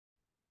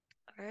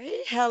All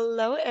right.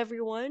 Hello,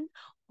 everyone.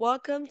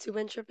 Welcome to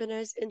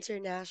Entrepreneurs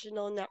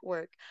International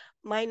Network.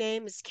 My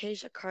name is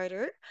Keisha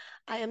Carter.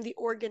 I am the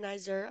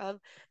organizer of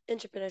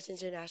Entrepreneurs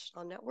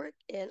International Network,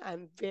 and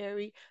I'm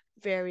very,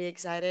 very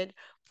excited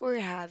for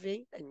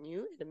having a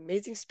new and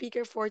amazing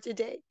speaker for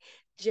today,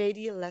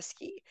 JD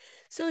Leisky.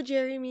 So,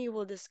 Jeremy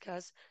will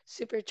discuss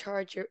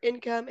supercharge your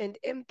income and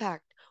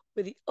impact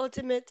with the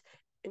ultimate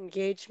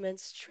engagement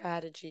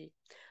strategy.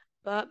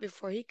 But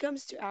before he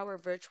comes to our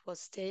virtual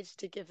stage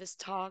to give his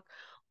talk,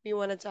 we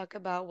want to talk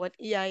about what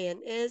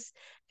EIN is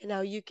and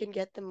how you can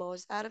get the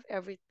most out of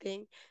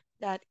everything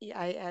that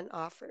EIN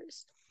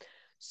offers.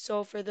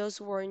 So, for those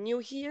who are new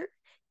here,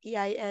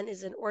 EIN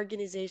is an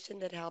organization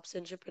that helps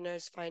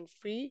entrepreneurs find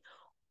free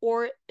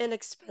or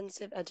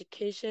inexpensive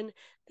education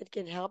that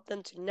can help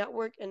them to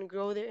network and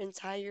grow their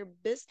entire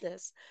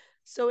business.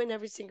 So, in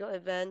every single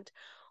event,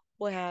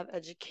 we'll have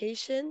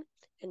education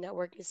and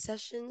networking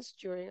sessions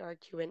during our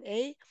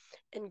Q&A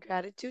and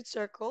gratitude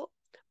circle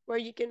where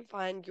you can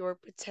find your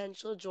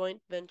potential joint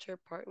venture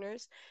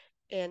partners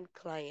and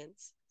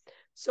clients.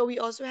 So we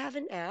also have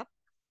an app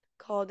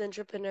called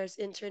Entrepreneurs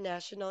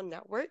International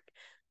Network,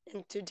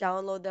 and to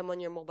download them on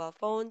your mobile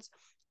phones,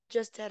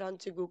 just head on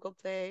to Google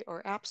Play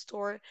or App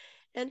Store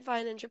and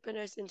find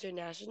Entrepreneurs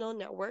International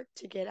Network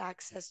to get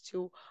access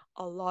to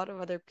a lot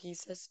of other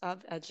pieces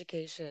of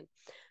education.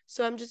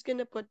 So I'm just going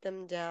to put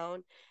them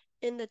down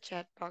in the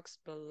chat box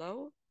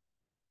below.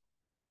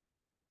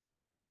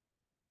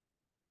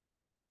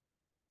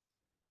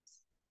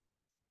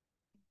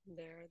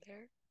 There.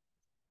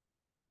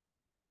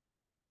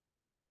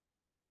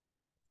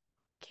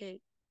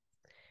 Okay.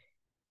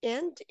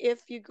 And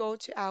if you go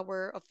to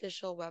our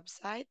official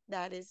website,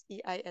 that is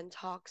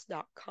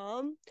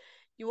eintalks.com,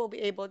 you will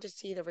be able to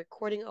see the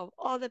recording of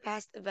all the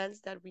past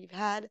events that we've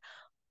had.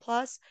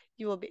 Plus,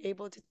 you will be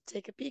able to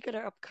take a peek at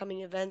our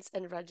upcoming events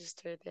and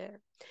register there.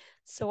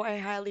 So I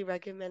highly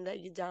recommend that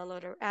you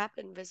download our app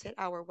and visit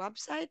our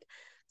website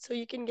so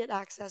you can get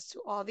access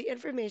to all the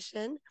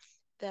information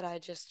that I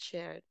just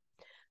shared.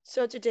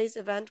 So today's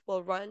event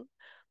will run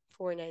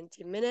for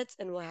 90 minutes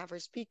and we'll have our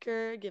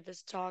speaker give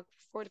his talk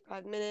for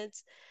 45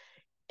 minutes.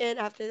 And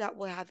after that,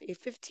 we'll have a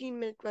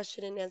 15-minute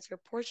question and answer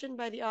portion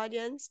by the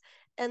audience.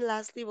 And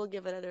lastly, we'll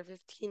give another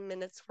 15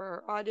 minutes for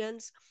our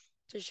audience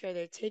to share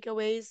their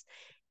takeaways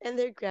and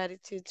their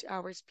gratitude to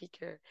our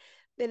speaker.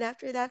 Then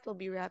after that, we'll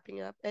be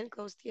wrapping up and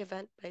close the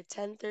event by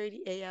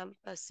 10:30 a.m.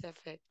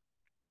 Pacific.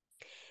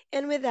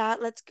 And with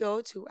that, let's go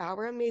to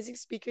our amazing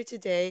speaker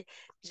today,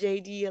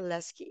 JD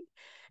Leski.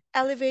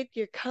 Elevate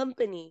your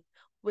company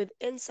with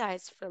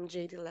insights from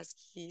JD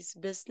Lesky's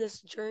business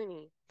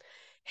journey.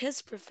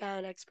 His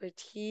profound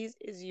expertise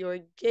is your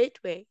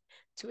gateway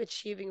to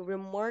achieving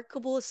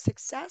remarkable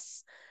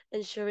success,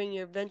 ensuring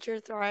your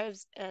venture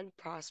thrives and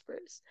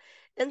prospers.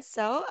 And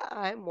so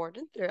I'm more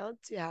than thrilled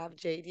to have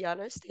JD on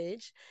our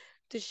stage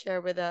to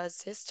share with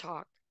us his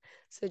talk.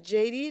 So,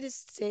 JD, the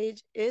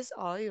stage is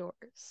all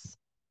yours.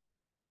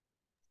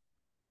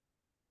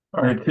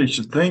 All right,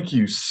 Keisha, thank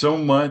you so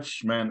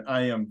much, man.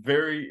 I am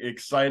very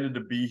excited to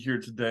be here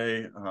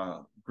today.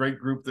 Great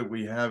group that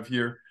we have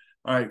here.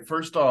 All right,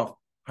 first off,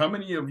 how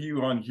many of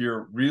you on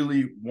here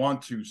really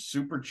want to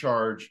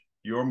supercharge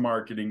your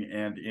marketing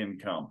and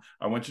income?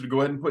 I want you to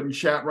go ahead and put in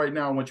chat right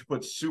now. I want you to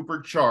put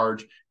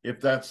supercharge if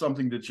that's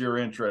something that you're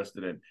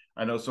interested in.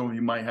 I know some of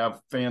you might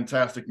have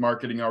fantastic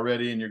marketing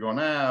already and you're going,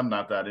 I'm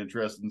not that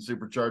interested in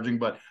supercharging,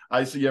 but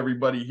I see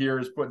everybody here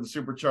is putting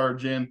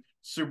supercharge in.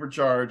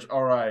 Supercharge.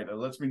 All right. It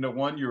lets me know,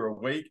 one, you're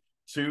awake.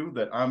 Two,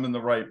 that I'm in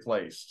the right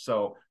place.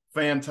 So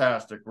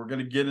fantastic. We're going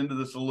to get into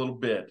this a little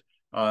bit.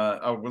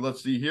 Well,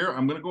 let's see here.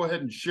 I'm going to go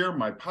ahead and share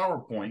my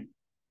PowerPoint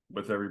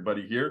with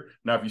everybody here.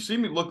 Now, if you see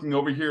me looking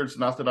over here, it's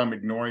not that I'm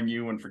ignoring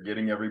you and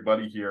forgetting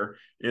everybody here.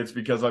 It's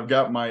because I've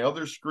got my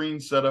other screen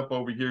set up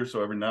over here.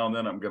 So every now and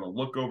then I'm going to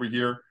look over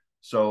here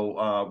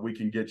so we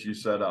can get you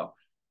set up.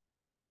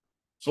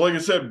 So like I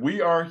said,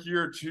 we are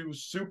here to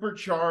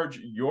supercharge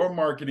your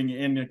marketing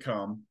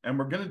income, and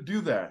we're going to do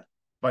that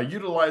by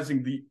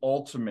utilizing the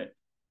ultimate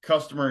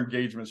customer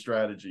engagement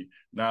strategy.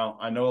 Now,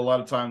 I know a lot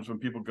of times when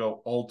people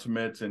go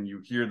ultimate and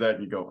you hear that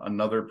and you go,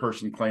 another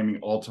person claiming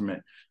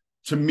ultimate.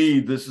 To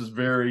me, this is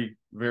very,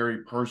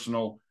 very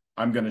personal.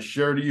 I'm going to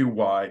share to you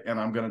why,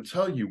 and I'm going to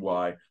tell you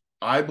why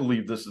I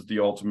believe this is the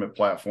ultimate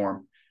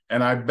platform.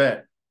 And I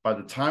bet by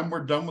the time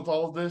we're done with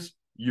all of this,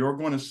 you're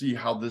going to see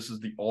how this is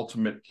the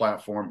ultimate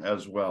platform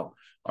as well.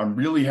 I'm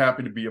really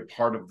happy to be a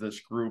part of this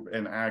group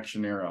and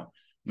Action Arrow.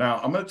 Now,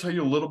 I'm going to tell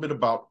you a little bit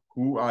about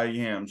who I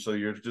am. So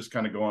you're just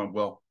kind of going,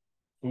 well,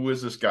 who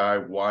is this guy?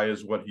 Why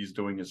is what he's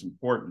doing is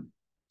important?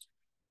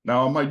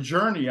 Now, on my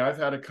journey, I've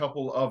had a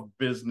couple of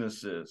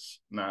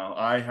businesses. Now,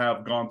 I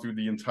have gone through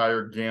the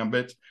entire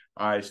gambit.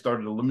 I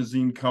started a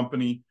limousine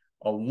company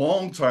a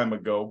long time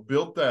ago,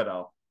 built that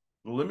up.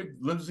 The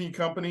limousine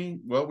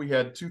company, well, we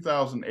had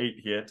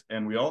 2008 hit,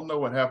 and we all know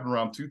what happened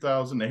around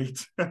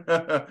 2008.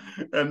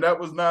 And that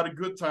was not a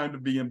good time to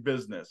be in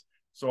business.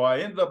 So I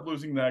ended up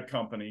losing that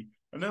company.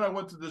 And then I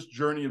went to this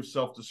journey of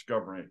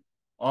self-discovery.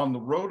 On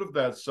the road of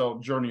that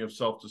journey of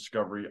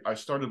self-discovery, I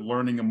started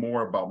learning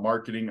more about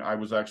marketing. I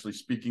was actually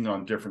speaking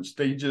on different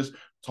stages,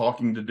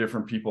 talking to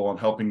different people and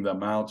helping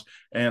them out.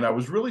 And I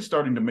was really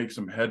starting to make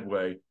some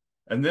headway.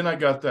 And then I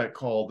got that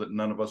call that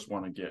none of us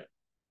want to get.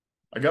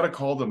 I got a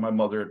call that my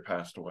mother had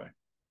passed away.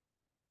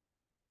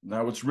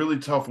 Now, it's really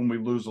tough when we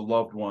lose a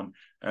loved one.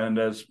 And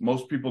as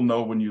most people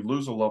know, when you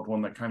lose a loved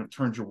one, that kind of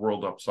turns your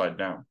world upside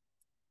down.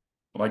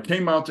 When I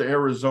came out to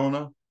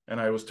Arizona, and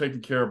I was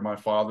taking care of my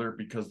father,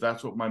 because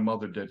that's what my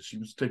mother did. She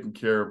was taking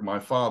care of my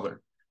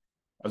father.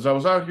 As I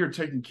was out here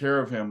taking care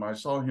of him, I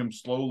saw him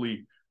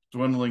slowly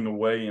dwindling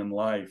away in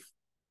life.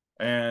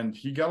 And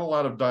he got a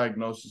lot of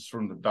diagnosis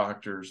from the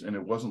doctors, and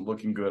it wasn't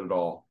looking good at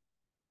all.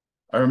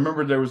 I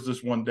remember there was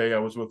this one day I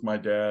was with my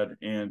dad,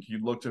 and he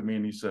looked at me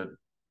and he said,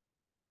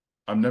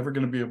 I'm never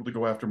going to be able to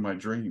go after my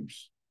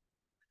dreams.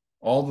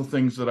 All the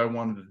things that I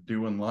wanted to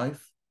do in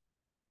life,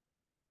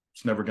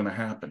 it's never going to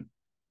happen.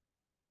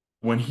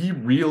 When he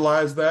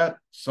realized that,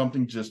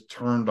 something just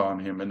turned on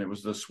him, and it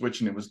was the switch,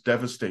 and it was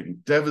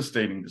devastating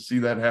to see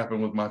that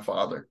happen with my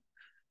father.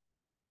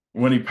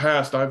 When he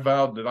passed, I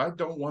vowed that I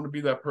don't want to be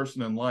that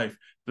person in life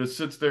that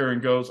sits there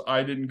and goes,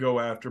 I didn't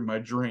go after my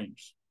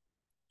dreams.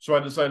 So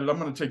I decided I'm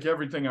going to take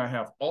everything I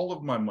have, all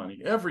of my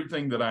money,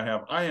 everything that I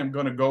have, I am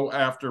going to go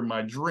after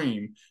my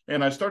dream.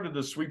 And I started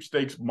the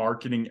sweepstakes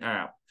marketing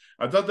app.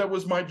 I thought that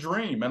was my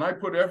dream, and I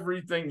put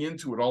everything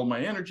into it, all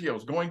my energy. I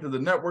was going to the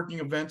networking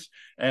events,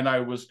 and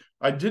I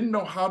didn't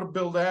know how to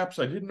build apps.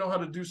 I didn't know how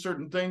to do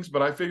certain things,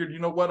 but I figured, you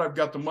know what? I've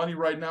got the money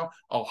right now.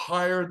 I'll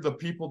hire the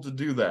people to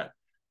do that.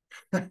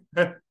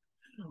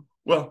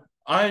 Well,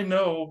 I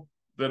know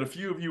that a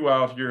few of you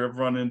out here have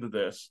run into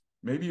this.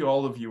 Maybe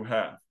all of you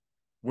have,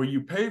 where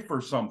you pay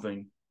for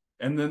something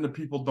and then the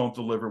people don't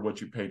deliver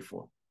what you paid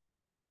for.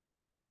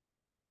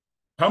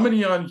 How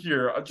many on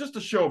here, just a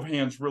show of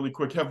hands really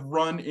quick, have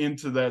run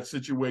into that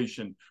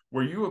situation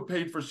where you have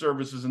paid for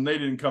services and they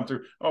didn't come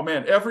through? Oh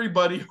man,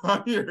 everybody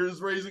on here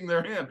is raising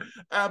their hand.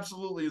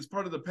 Absolutely, it's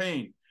part of the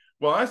pain.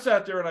 Well, I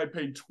sat there and I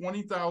paid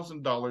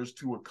 $20,000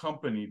 to a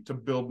company to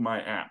build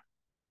my app.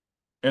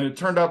 And it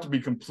turned out to be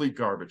complete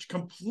garbage.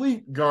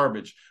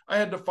 I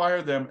had to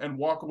fire them and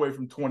walk away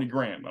from 20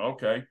 grand.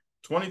 Okay,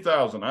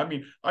 20,000. I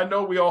mean, I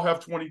know we all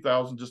have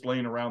 20,000 just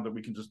laying around that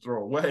we can just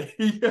throw away.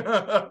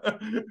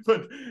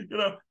 But,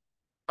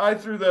 I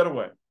threw that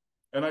away.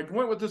 And I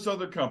went with this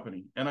other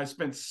company, and I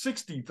spent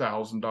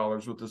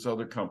 $60,000 with this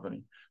other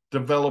company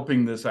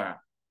developing this app.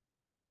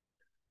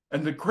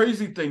 And the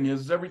crazy thing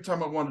is, every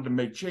time I wanted to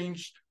make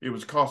change, it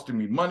was costing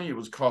me money. It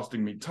was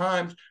costing me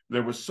time.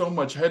 There was so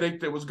much headache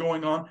that was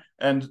going on.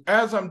 And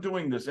as I'm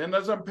doing this, and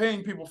as I'm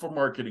paying people for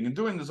marketing and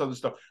doing this other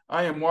stuff,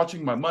 I am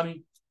watching my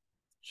money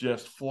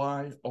just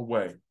fly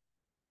away.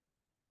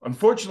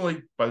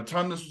 Unfortunately, by the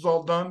time this was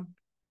all done,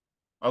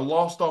 I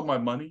lost all my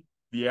money.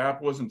 The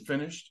app wasn't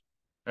finished.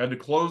 I had to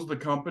close the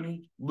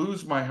company,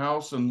 lose my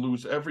house, and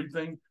lose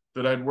everything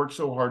that I'd worked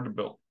so hard to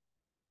build.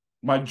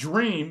 My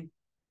dream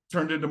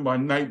turned into my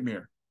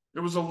nightmare. It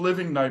was a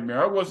living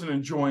nightmare. I wasn't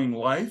enjoying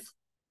life.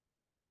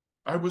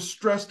 I was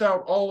stressed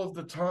out all of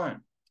the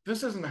time.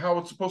 This isn't how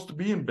it's supposed to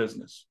be in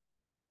business.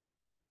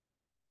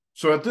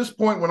 So at this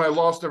point, when I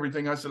lost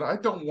everything, I said, I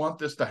don't want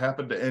this to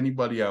happen to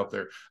anybody out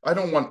there. I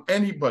don't want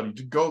anybody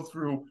to go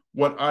through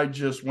what I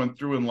just went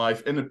through in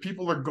life. And if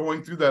people are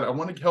going through that, I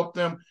want to help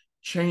them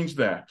change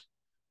that.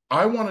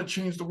 I want to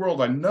change the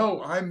world. I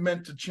know I'm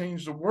meant to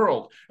change the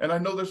world. And I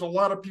know there's a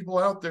lot of people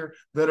out there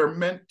that are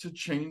meant to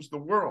change the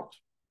world.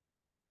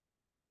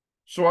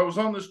 So I was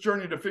on this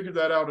journey to figure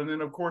that out. And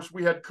then, of course,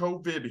 we had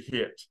COVID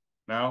hit.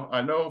 Now,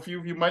 I know a few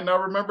of you might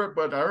not remember it,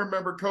 but I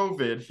remember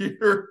COVID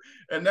here.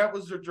 And that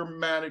was a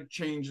dramatic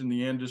change in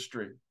the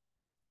industry.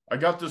 I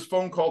got this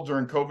phone call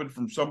during COVID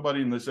from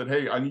somebody, and they said,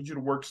 hey, I need you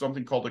to work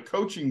something called a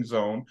coaching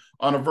zone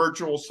on a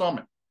virtual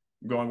summit.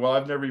 I'm going, well,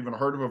 I've never even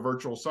heard of a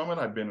virtual summit.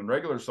 I've been in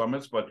regular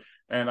summits,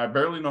 and I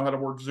barely know how to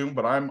work Zoom,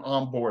 but I'm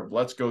on board.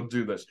 Let's go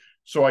do this.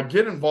 So I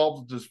get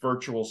involved with this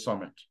virtual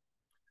summit.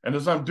 And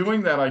as I'm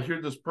doing that, I hear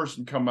this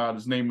person come out.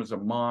 His name is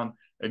Amon,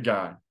 a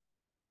guy.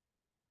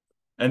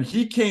 And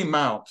he came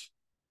out,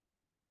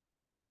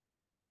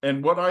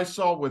 and what I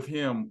saw with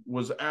him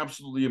was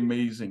absolutely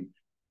amazing.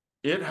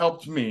 It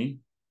helped me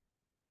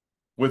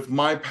with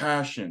my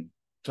passion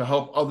to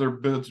help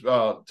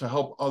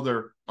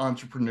other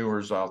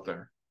entrepreneurs out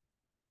there.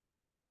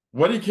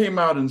 What he came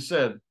out and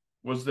said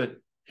was that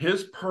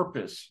his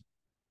purpose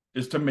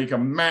is to make a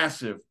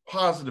massive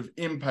positive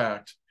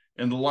impact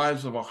in the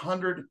lives of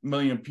 100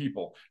 million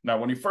people. Now,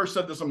 when he first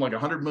said this, I'm like,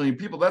 100 million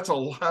people, that's a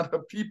lot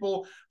of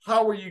people.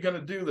 How are you going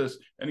to do this?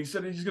 And he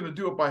said he's going to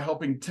do it by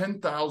helping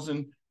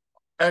 10,000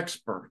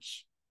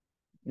 experts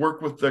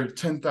work with their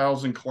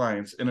 10,000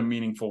 clients in a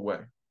meaningful way.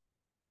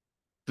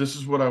 This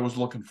is what I was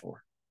looking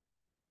for.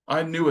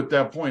 I knew at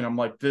that point, I'm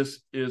like,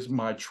 this is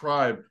my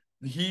tribe.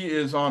 He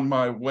is on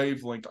my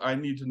wavelength. I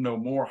need to know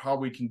more how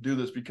we can do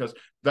this, because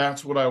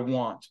that's what I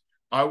want.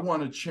 I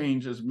want to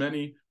change as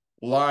many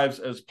lives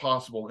as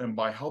possible. And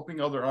by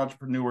helping other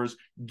entrepreneurs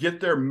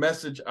get their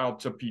message out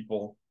to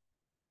people,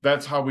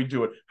 That's how we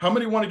do it. How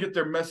many want to get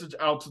their message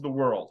out to the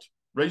world?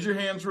 Raise your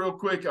hands real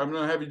quick. I'm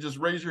going to have you just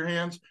raise your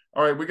hands.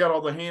 All right, we got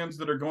all the hands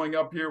that are going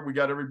up here. We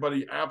got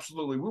everybody.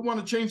 Absolutely. We want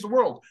to change the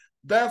world.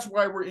 That's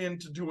why we're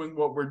into doing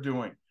what we're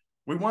doing.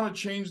 We want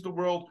to change the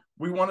world.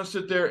 We want to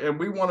sit there and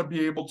we want to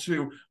be able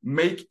to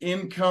make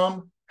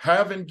income,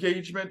 have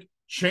engagement,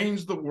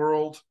 change the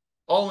world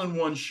all in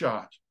one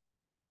shot.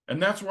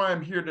 And that's why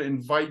I'm here to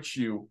invite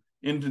you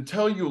and to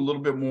tell you a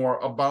little bit more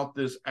about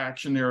this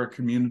Action Era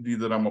community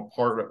that I'm a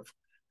part of.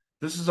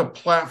 This is a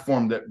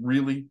platform that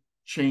really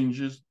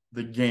changes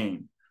the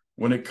game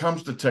when it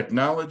comes to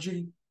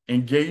technology,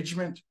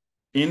 engagement,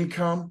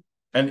 income,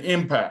 and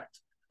impact.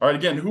 All right,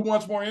 again, who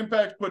wants more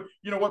impact? Put,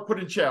 you know what, put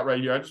in chat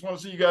right here. I just want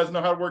to see you guys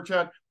know how to work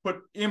chat.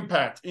 Put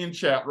impact in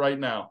chat right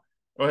now.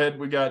 Go ahead.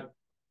 We got a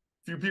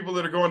few people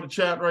that are going to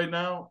chat right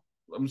now.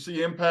 Let me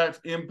see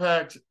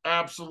impact,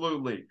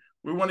 absolutely.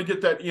 We want to get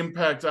that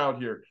impact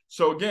out here.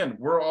 So again,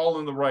 we're all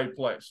in the right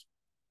place.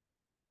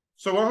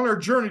 So on our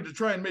journey to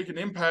try and make an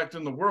impact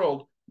in the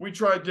world, we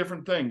tried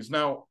different things.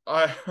 Now,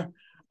 I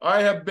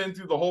have been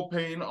through the whole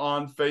pain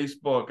on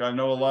Facebook. I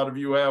know a lot of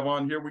you have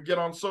on here. We get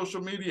on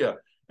social media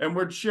and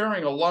we're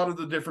sharing a lot of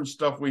the different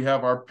stuff. We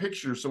have our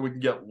pictures so we can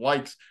get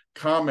likes,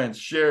 comments,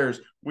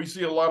 shares. We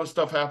see a lot of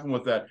stuff happen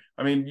with that.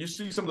 I mean, you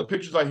see some of the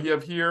pictures I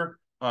have here.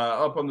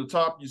 Up on the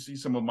top, you see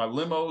some of my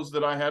limos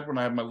that I had when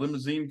I had my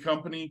limousine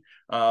company.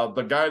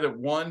 The guy that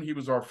won, he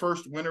was our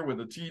first winner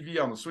with a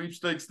TV on the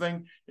sweepstakes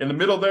thing. In the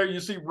middle there, you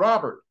see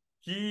Robert.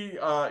 He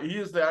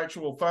is the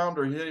actual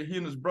founder. He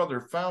and his brother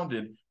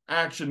founded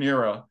Action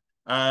Era.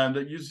 And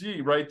you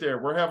see right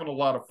there, we're having a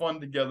lot of fun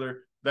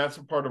together. That's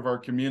a part of our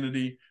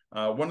community.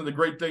 One of the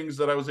great things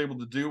that I was able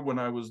to do when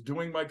I was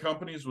doing my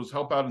companies was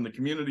help out in the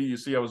community. You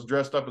see, I was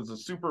dressed up as a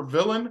super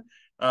villain.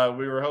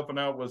 We were helping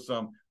out with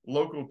some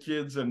local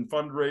kids and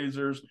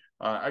fundraisers.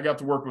 I got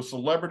to work with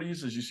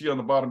celebrities. As you see on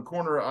the bottom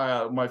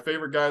corner, my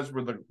favorite guys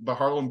were the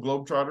Harlem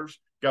Globetrotters.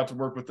 Got to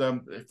work with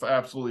them. It's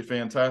absolutely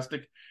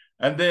fantastic.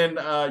 And then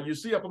you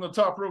see up on the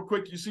top real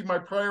quick, you see my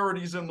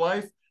priorities in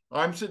life.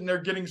 I'm sitting there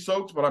getting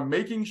soaked, but I'm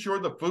making sure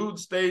the food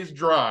stays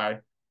dry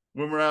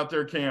when we're out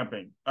there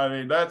camping. I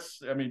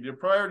mean, your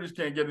priorities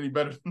can't get any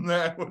better than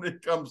that when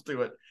it comes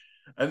to it.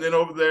 And then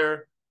over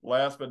there,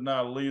 last but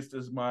not least,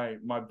 is my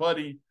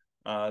buddy.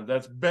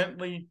 That's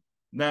Bentley.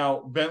 Now,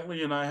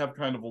 Bentley and I have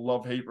kind of a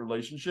love-hate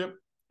relationship.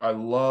 I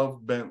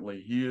love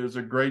Bentley. He is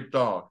a great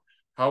dog.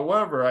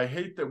 However, I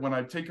hate that when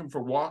I take him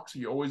for walks,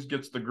 he always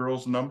gets the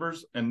girls'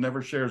 numbers and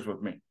never shares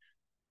with me.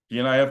 He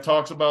and I have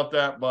talks about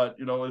that, but,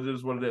 you know, it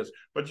is what it is.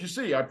 But you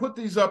see, I put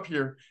these up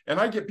here, and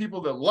I get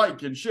people that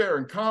like and share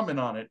and comment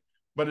on it.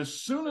 But as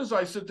soon as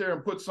I sit there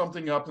and put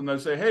something up and I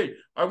say, hey,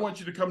 I want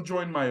you to come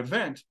join my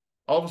event,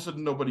 all of a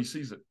sudden nobody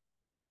sees it.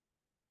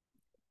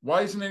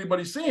 Why isn't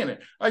anybody seeing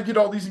it? I get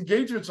all these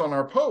engagements on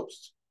our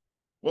posts.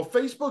 Well,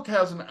 Facebook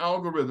has an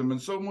algorithm,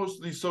 and so most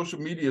of these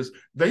social medias,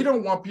 they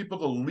don't want people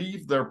to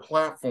leave their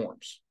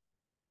platforms.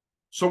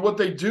 So what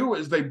they do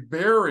is they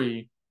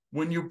bury,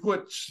 when you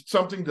put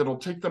something that'll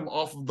take them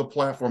off of the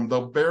platform,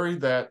 they'll bury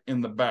that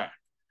in the back,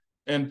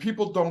 and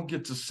people don't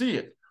get to see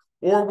it.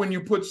 Or when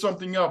you put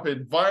something up,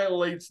 it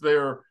violates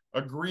their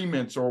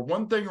agreements or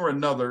one thing or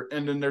another,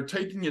 and then they're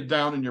taking it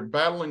down and you're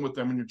battling with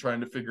them and you're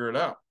trying to figure it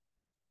out.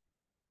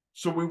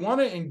 So we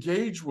want to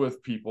engage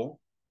with people.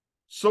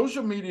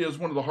 Social media is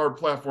one of the hard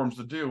platforms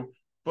to do,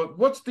 but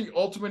what's the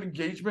ultimate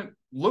engagement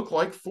look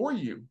like for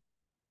you?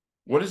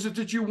 What is it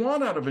that you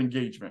want out of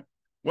engagement?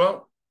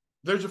 Well,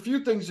 there's a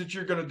few things that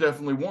you're going to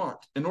definitely want.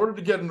 In order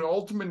to get an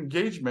ultimate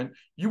engagement,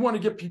 you want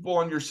to get people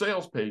on your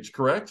sales page,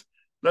 correct?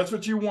 That's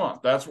what you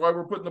want. That's why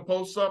we're putting the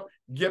posts up.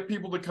 Get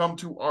people to come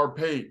to our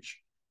page.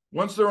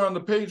 Once they're on the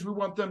page, we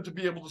want them to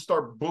be able to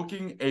start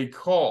booking a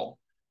call.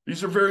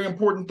 These are very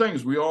important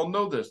things. We all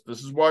know this.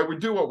 This is why we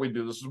do what we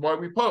do. This is why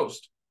we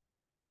post.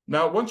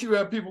 Now, once you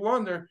have people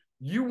on there,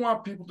 you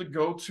want people to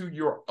go to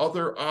your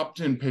other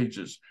opt-in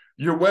pages,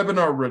 your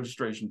webinar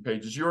registration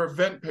pages, your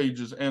event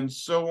pages, and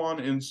so on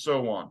and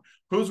so on.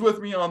 Who's with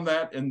me on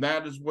that? And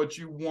that is what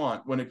you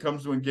want when it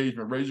comes to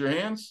engagement. Raise your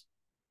hands.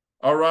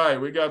 All right,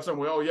 we got some.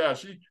 Oh, yeah,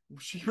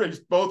 she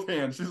raised both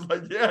hands. She's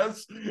like,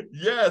 yes,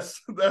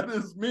 that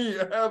is me.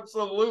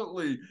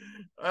 Absolutely.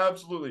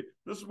 Absolutely.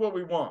 This is what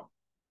we want.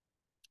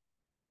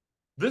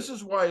 This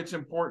is why it's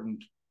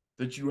important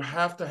that you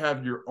have to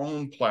have your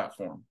own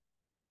platform,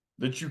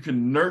 that you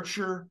can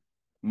nurture,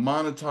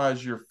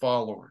 monetize your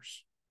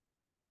followers.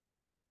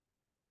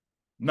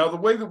 Now, the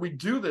way that we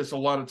do this a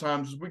lot of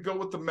times is we go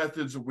with the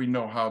methods that we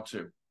know how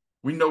to.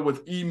 We know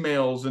with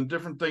emails and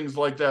different things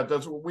like that.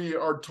 That's what we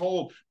are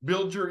told.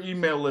 Build your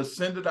email list,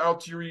 send it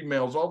out to your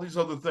emails, all these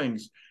other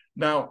things.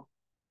 Now,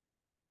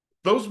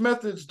 those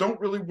methods don't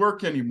really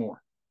work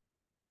anymore.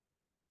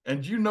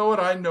 And you know it,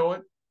 I know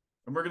it.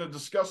 And we're going to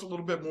discuss a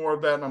little bit more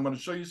of that. And I'm going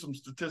to show you some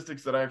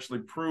statistics that actually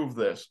prove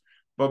this.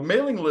 But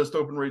mailing list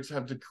open rates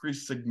have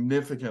decreased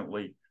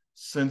significantly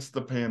since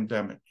the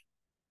pandemic.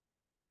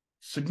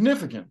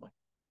 Significantly.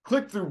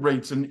 Click-through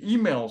rates and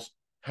emails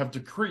have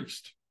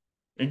decreased.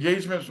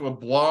 Engagements with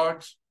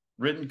blogs,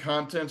 Written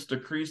content's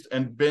decreased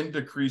and been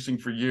decreasing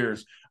for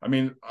years. I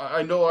mean,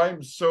 I know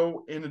I'm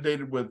so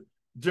inundated with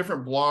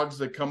different blogs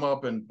that come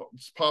up and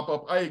pop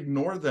up. I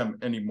ignore them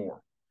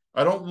anymore.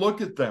 I don't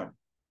look at them.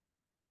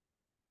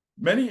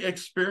 Many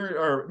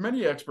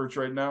experts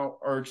right now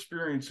are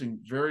experiencing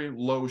very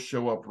low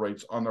show up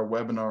rates on their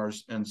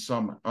webinars and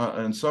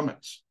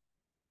summits.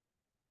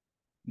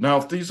 Now,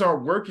 if these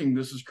aren't working,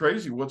 this is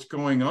crazy. What's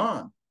going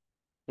on?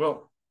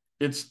 Well,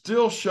 it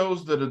still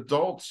shows that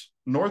adults,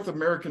 North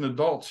American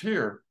adults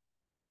here,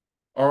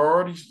 are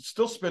already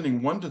still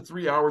spending 1 to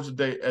 3 hours a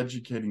day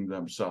educating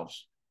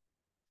themselves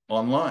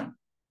online.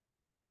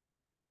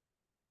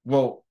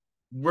 Well,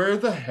 where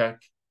the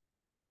heck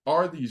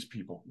are these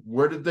people?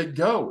 Where did they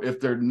go? If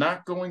they're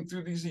not going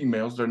through these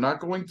emails, they're not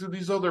going through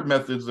these other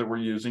methods that we're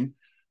using,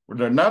 or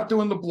they're not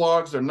doing the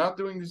blogs, they're not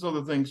doing these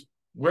other things,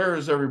 where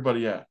is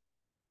everybody at?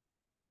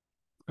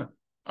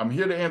 I'm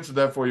here to answer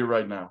that for you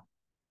right now.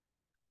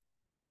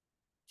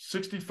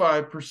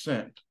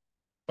 65%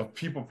 of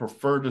people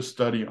prefer to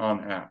study on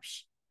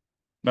apps.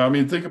 Now, I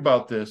mean, think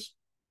about this.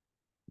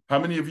 How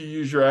many of you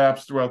use your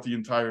apps throughout the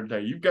entire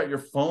day? You've got your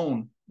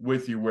phone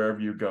with you wherever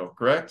you go,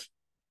 correct?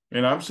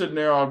 And I'm sitting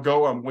there,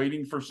 I'm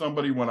waiting for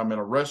somebody when I'm in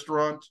a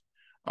restaurant.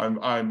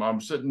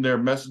 I'm sitting there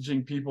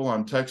messaging people,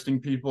 I'm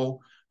texting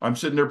people. I'm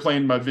sitting there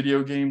playing my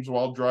video games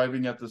while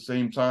driving at the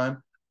same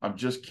time. I'm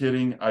just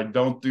kidding. I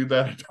don't do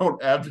that. I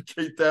don't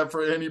advocate that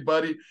for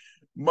anybody.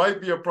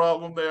 Might be a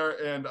problem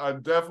there. And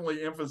I'm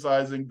definitely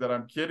emphasizing that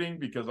I'm kidding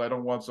because I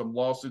don't want some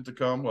lawsuit to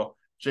come. Well,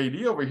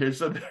 JD over here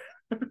said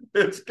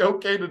it's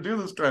okay to do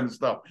this kind of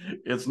stuff.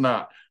 It's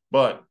not.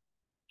 But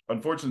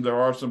unfortunately,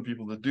 there are some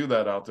people that do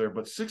that out there.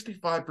 But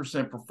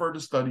 65% prefer to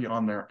study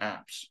on their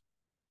apps.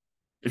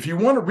 If you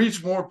want to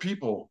reach more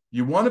people,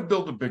 you want to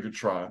build a bigger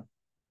tribe,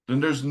 then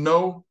there's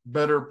no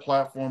better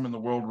platform in the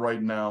world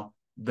right now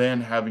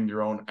than having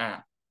your own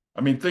app.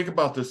 I mean, think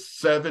about this,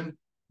 7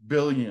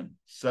 billion,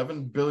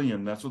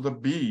 that's with a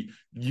B,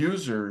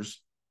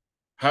 users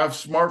have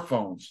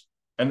smartphones,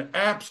 and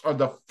apps are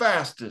the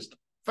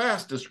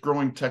fastest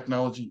growing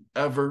technology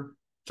ever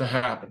to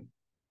happen.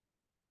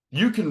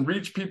 You can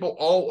reach people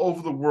all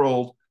over the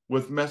world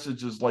with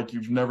messages like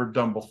you've never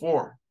done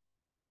before.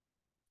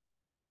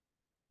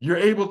 You're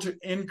able to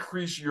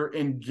increase your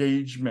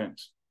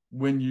engagement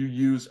when you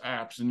use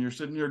apps, and you're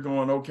sitting here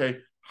going, okay,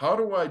 how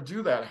do I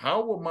do that?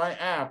 How will my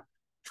app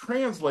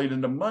translate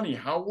into money?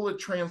 How will it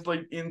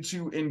translate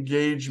into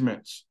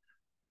engagements?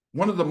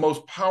 One of the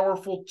most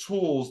powerful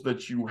tools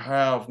that you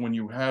have when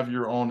you have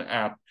your own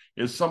app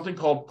is something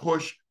called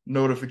push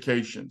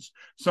notifications.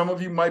 Some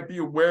of you might be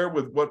aware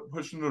with what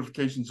push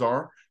notifications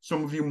are.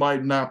 Some of you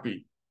might not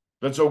be.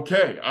 That's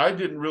okay. I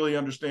didn't really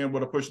understand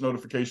what a push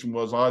notification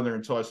was either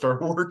until I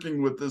started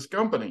working with this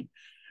company.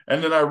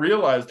 And then I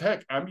realized,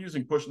 heck, I'm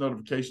using push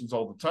notifications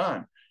all the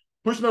time.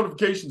 Push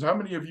notifications, how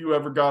many of you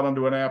ever got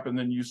onto an app and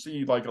then you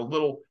see like a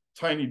little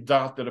tiny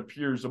dot that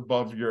appears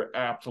above your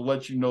app to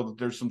let you know that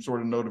there's some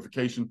sort of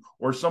notification,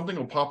 or something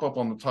will pop up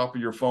on the top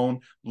of your phone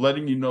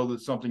letting you know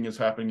that something is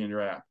happening in your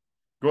app?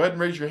 Go ahead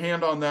and raise your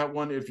hand on that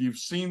one if you've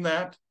seen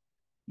that.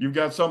 You've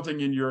got something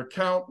in your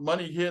account,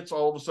 money hits,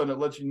 all of a sudden it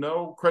lets you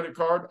know, credit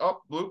card,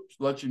 up, bloop,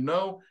 lets you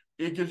know,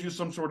 it gives you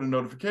some sort of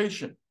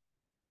notification.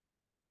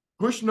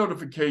 Push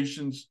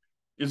notifications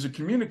is a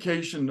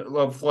communication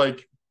of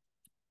like,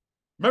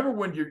 remember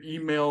when your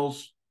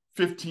emails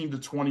 15 to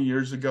 20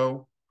 years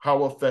ago,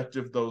 how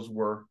effective those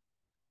were?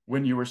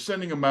 When you were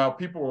sending them out,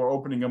 people were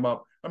opening them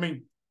up. I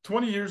mean,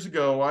 20 years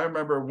ago, I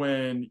remember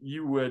when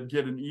you would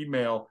get an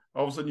email,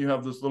 all of a sudden you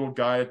have this little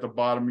guy at the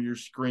bottom of your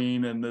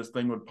screen and this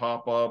thing would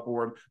pop up,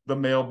 or the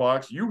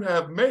mailbox, you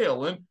have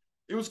mail. And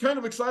it was kind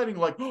of exciting,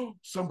 like, oh,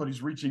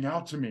 somebody's reaching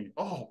out to me.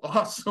 Oh,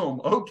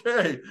 awesome.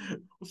 Okay.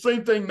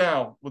 Same thing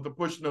now with the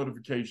push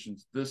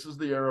notifications. This is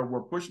the era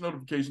where push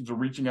notifications are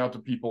reaching out to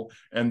people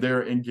and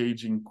they're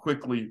engaging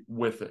quickly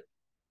with it.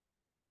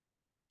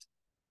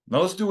 Now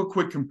let's do a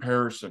quick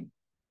comparison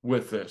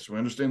with this. We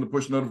understand the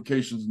push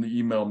notifications and the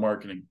email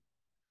marketing.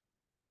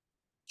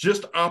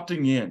 Just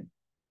opting in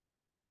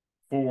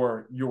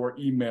for your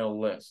email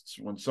lists.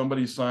 When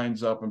somebody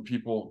signs up and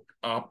people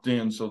opt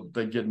in so that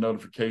they get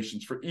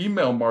notifications. For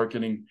email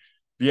marketing,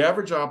 the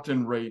average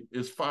opt-in rate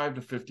is 5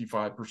 to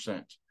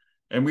 55%.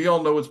 And we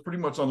all know it's pretty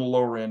much on the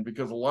lower end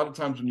because a lot of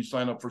times when you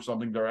sign up for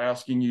something, they're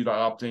asking you to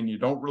opt in. You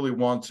don't really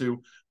want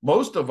to.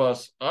 Most of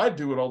us, I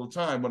do it all the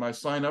time when I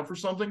sign up for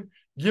something,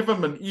 give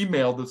them an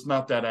email that's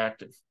not that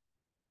active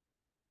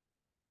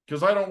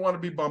because I don't want to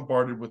be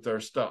bombarded with their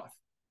stuff.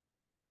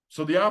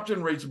 So the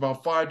opt-in rate's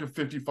about 5 to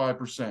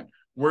 55%.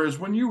 Whereas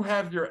when you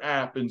have your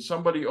app and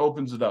somebody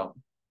opens it up,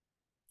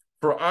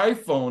 for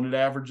iPhone, it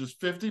averages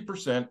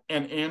 50%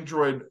 and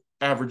Android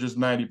averages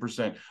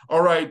 90%.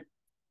 All right,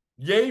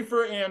 yay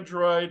for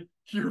Android.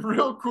 You're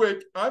real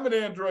quick. I'm an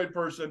Android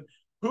person.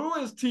 Who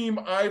is team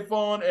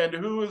iPhone and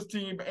who is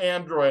team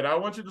Android? I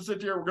want you to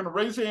sit here. We're going to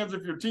raise hands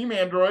if you're team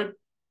Android.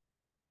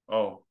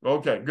 Oh,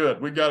 okay,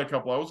 good. We got a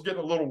couple. I was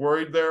getting a little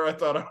worried there. I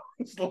thought I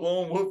was the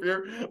lone wolf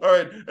here. All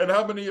right, and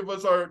how many of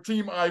us are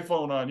team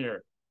iPhone on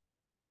here?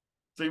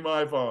 Team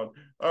iPhone.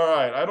 All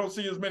right. I don't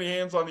see as many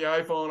hands on the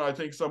iPhone. I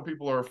think some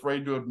people are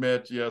afraid to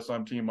admit, yes,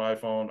 I'm Team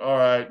iPhone. All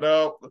right.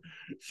 No,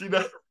 she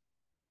doesn't.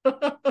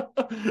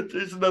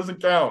 She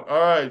doesn't count. All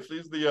right.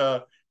 She's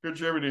the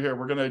contributor here.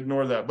 We're going to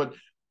ignore that. But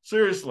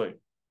seriously,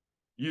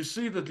 you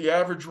see that the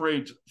average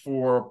rate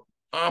for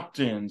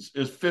opt-ins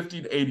is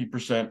 50 to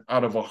 80%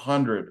 out of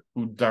 100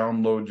 who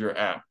download your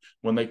app.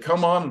 When they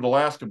come on, it'll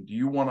ask them, do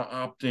you want to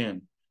opt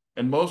in?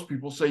 And most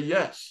people say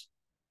yes.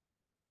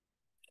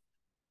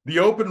 The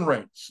open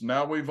rates.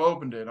 Now we've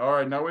opened it. All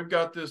right, now we've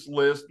got this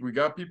list. We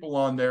got people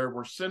on there.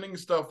 We're sending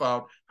stuff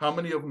out. How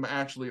many of them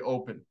actually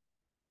open?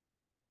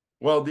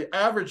 Well, the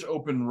average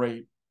open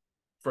rate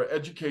for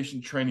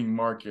education training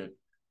market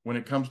when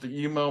it comes to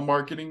email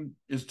marketing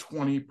is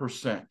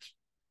 20%.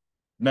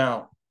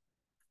 Now,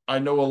 I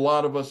know a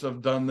lot of us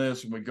have done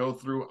this and we go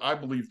through, I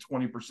believe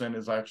 20%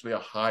 is actually a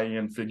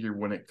high-end figure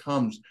when it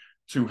comes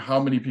to how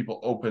many people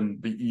open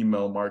the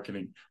email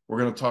marketing. We're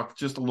going to talk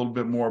just a little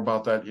bit more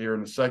about that here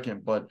in a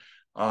second, but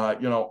I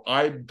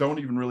don't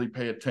even really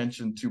pay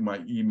attention to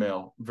my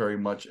email very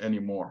much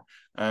anymore.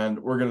 And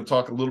we're going to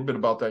talk a little bit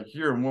about that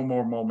here in one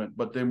more moment.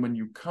 But then when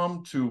you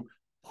come to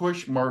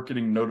push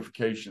marketing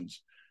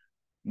notifications,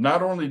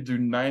 not only do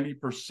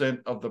 90%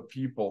 of the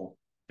people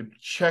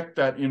check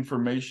that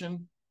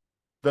information,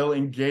 they'll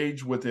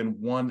engage within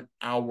 1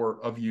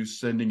 hour of you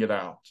sending it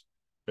out.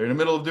 They're in the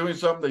middle of doing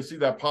something. They see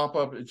that pop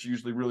up. It's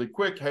usually really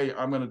quick. Hey,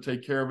 I'm going to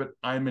take care of it.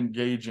 I'm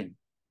engaging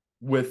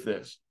with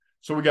this.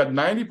 So we got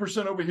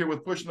 90% over here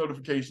with push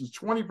notifications,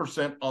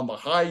 20% on the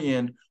high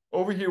end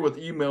over here with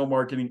email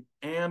marketing,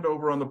 and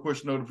over on the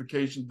push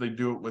notifications, they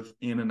do it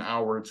within an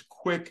hour. It's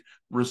quick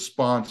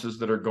responses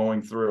that are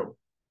going through.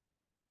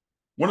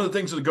 One of the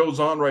things that goes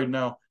on right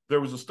now, there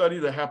was a study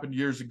that happened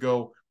years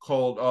ago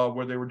called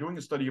where they were doing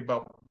a study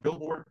about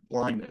billboard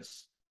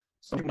blindness.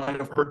 Some of you might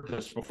have heard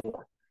this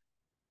before.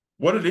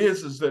 What it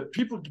is that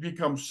people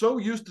become so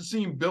used to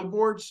seeing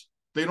billboards,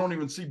 they don't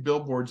even see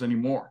billboards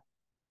anymore.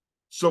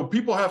 So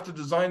people have to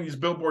design these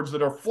billboards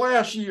that are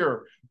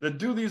flashier, that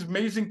do these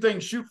amazing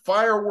things, shoot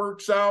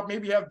fireworks out,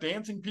 maybe have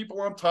dancing people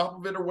on top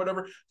of it or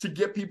whatever to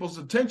get people's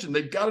attention.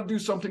 They've got to do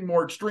something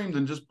more extreme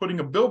than just putting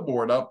a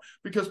billboard up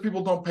because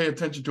people don't pay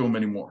attention to them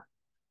anymore.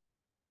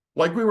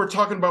 Like we were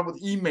talking about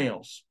with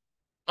emails.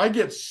 I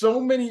get so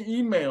many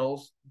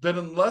emails that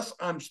unless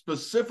I'm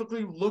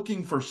specifically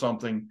looking for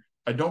something,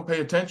 I don't pay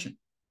attention.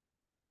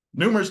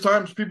 Numerous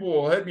times people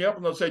will hit me up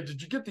and they'll say,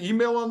 did you get the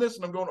email on this?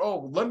 And I'm going,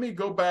 oh, let me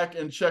go back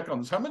and check on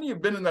this. How many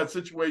have been in that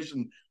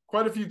situation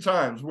quite a few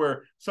times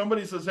where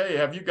somebody says, hey,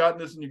 have you gotten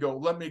this? And you go,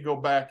 let me go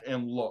back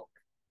and look.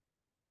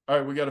 All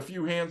right, we got a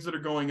few hands that are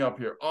going up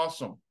here.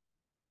 Awesome.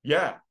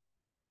 Yeah.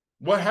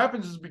 What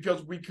happens is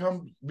because we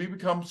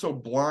become so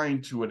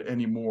blind to it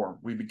anymore.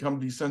 We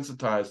become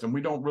desensitized and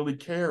we don't really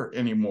care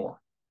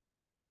anymore.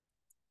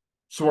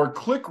 So our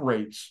click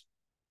rates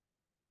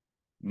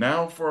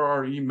now for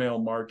our email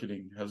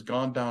marketing has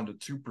gone down to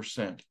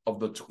 2% of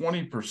the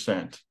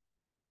 20%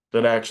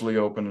 that actually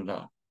open it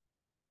up.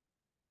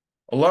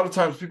 A lot of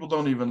times people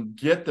don't even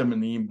get them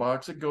in the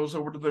inbox. It goes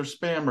over to their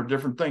spam or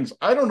different things.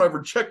 I don't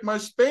ever check my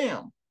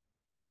spam.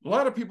 A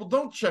lot of people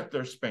don't check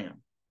their spam.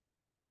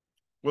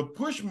 With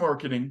push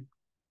marketing,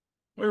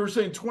 we were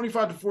saying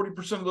 25 to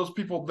 40% of those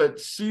people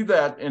that see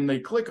that and they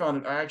click on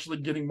it are actually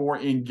getting more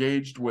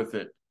engaged with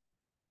it.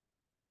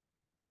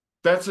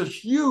 That's a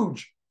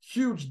huge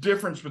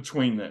difference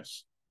between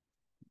this.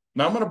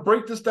 Now I'm going to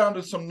break this down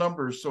to some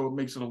numbers so it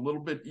makes it a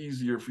little bit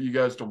easier for you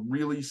guys to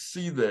really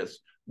see this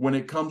when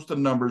it comes to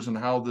numbers and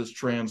how this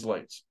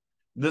translates.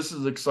 This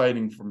is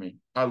exciting for me.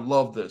 I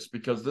love this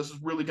because this is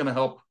really going to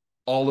help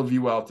all of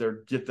you out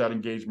there get that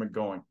engagement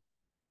going.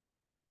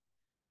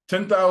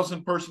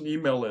 10,000 person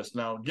email list.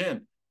 Now,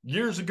 again,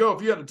 years ago,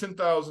 if you had a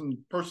 10,000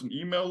 person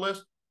email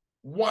list,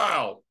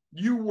 wow,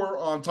 you were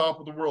on top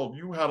of the world.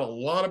 You had a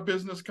lot of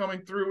business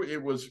coming through.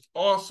 It was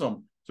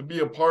awesome to be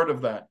a part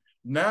of that.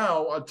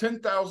 Now, a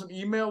 10,000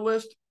 email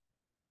list,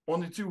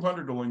 only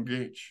 200 will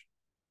engage.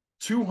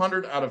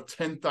 200 out of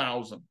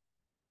 10,000.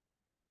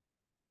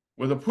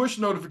 With a push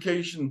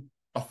notification,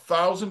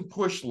 1,000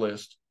 push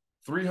list,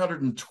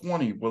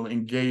 320 will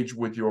engage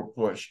with your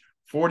push.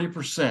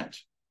 40%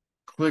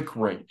 click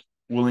rate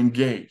will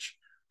engage.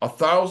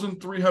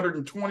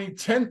 1,320,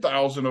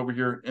 10,000 over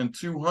here, and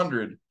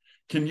 200.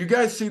 Can you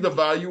guys see the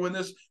value in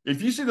this?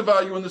 If you see the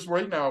value in this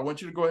right now, I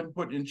want you to go ahead and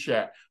put in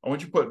chat. I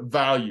want you to put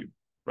value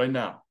right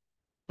now.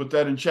 Put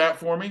that in chat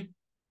for me.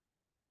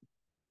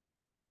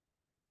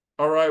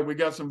 All right, we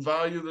got some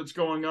value that's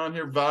going on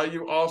here.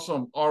 Value,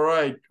 awesome. All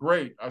right,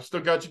 great. I've still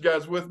got you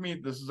guys with me.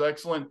 This is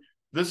excellent.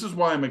 This is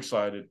why I'm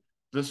excited.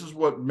 This is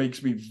what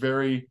makes me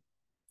very,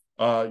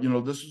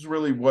 this is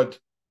really what,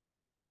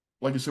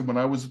 like I said, when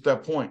I was at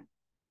that point,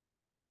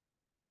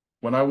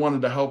 when I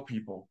wanted to help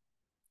people,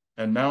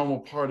 and now I'm a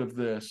part of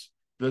this,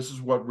 this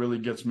is what really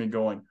gets me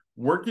going.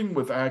 Working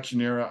with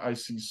Actionera, I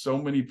see so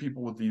many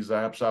people with these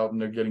apps out and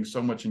they're getting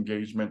so much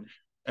engagement,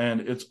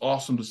 and it's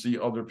awesome to see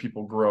other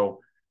people grow.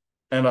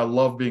 And I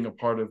love being a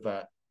part of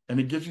that. And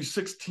it gives you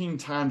 16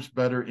 times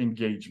better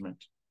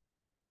engagement.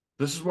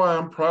 This is why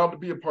I'm proud to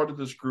be a part of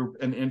this group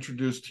and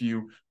introduce to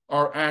you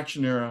our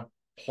Action Era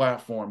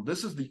platform.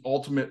 This is the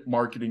ultimate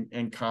marketing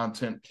and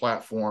content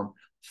platform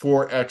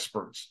for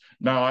experts.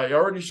 Now, I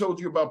already showed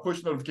you about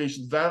push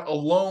notifications. That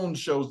alone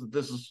shows that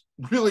this is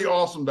really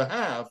awesome to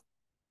have,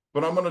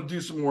 but I'm going to do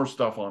some more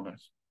stuff on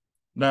this.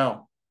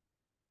 Now,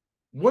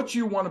 what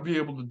you want to be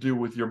able to do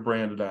with your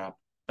branded app,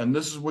 and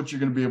this is what you're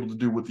going to be able to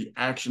do with the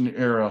Action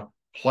Era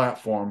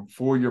platform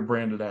for your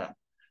branded app.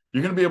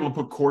 You're going to be able to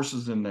put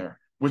courses in there,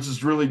 which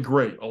is really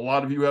great. A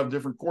lot of you have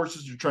different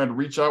courses. You're trying to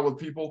reach out with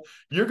people.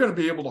 You're going to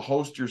be able to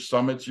host your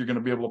summits. You're going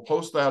to be able to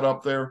post that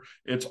up there.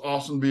 It's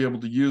awesome to be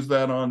able to use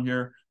that on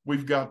here.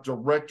 We've got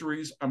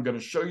directories. I'm going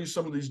to show you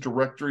some of these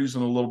directories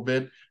in a little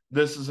bit.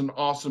 This is an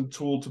awesome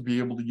tool to be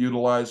able to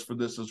utilize for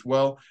this as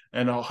well.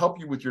 And I'll help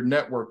you with your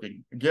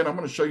networking. Again, I'm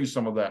going to show you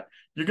some of that.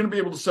 You're going to be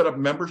able to set up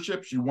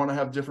memberships. You want to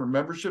have different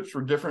memberships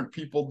for different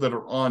people that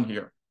are on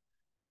here.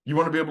 You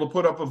want to be able to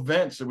put up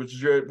events, which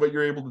is what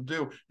you're able to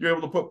do. You're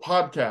able to put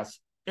podcasts,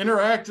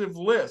 interactive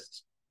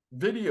lists,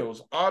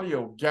 videos,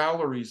 audio,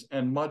 galleries,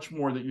 and much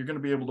more that you're going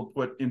to be able to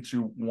put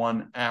into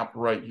one app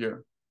right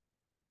here.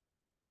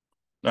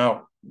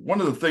 Now, one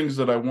of the things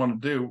that I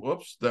want to do,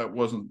 whoops,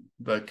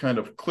 that kind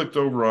of clicked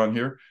over on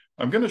here.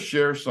 I'm going to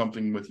share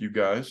something with you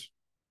guys.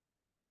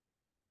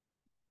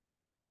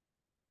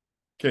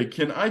 Okay,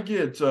 can I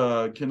get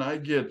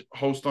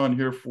host on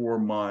here for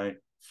my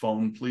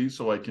phone, please,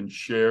 so I can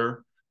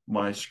share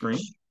my screen?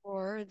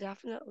 Sure,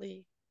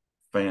 definitely.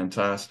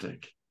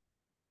 Fantastic.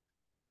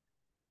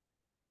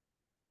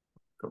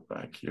 Go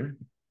back here.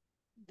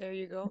 There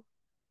you go.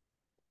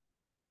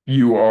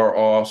 You are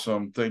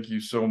awesome. Thank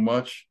you so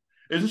much.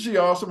 Isn't she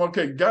awesome?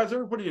 Okay, guys,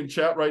 everybody in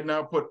chat right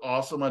now put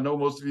awesome. I know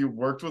most of you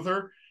worked with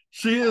her.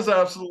 She is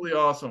absolutely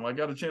awesome. I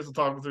got a chance to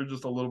talk with her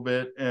just a little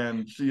bit,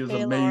 and she is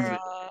Hey, amazing.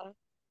 Laura.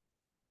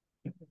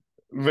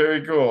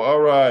 Very cool. All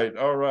right.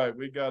 All right.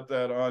 We got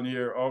that on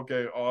here.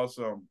 Okay,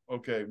 awesome.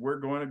 Okay, we're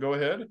going to go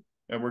ahead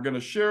and we're going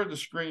to share the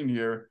screen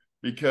here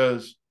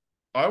because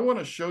I want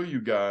to show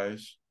you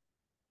guys.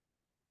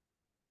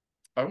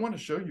 One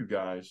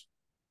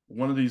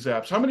of these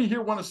apps. How many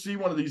here want to see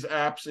one of these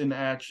apps in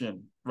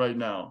action right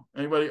now?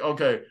 Anybody?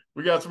 Okay,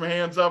 we got some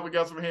hands up.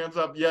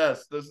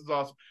 Yes, this is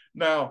awesome.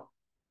 Now,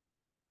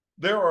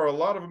 there are a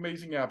lot of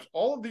amazing apps.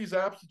 All of these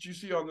apps that you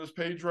see on this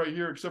page right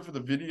here, except for the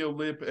Video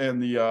Lip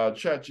and the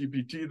Chat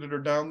GPT that are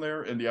down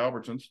there and the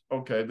Albertsons.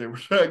 Okay,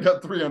 I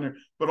got 3 on here.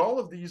 But all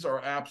of these are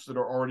apps that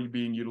are already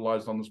being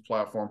utilized on this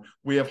platform.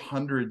 We have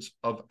hundreds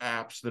of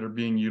apps that are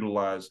being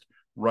utilized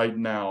right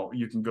now.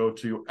 You can go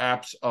to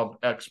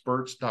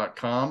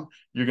appsofexperts.com.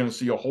 You're going to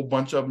see a whole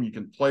bunch of them. You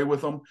can play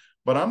with them.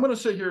 But I'm going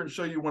to sit here and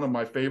show you one of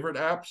my favorite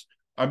apps.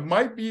 I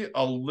might be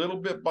a little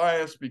bit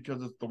biased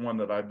because it's the one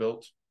that I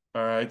built.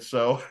 All right,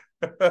 so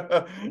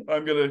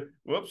I'm going to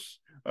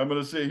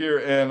sit here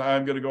and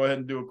I'm going to go ahead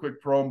and do a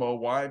quick promo.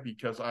 Why?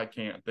 Because I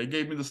can't. They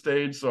gave me the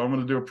stage, so I'm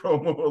going to do a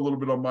promo a little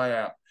bit on my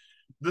app.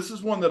 This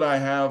is one that I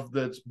have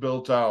that's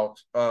built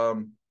out.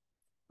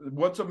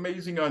 What's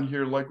amazing on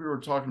here, like we were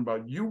talking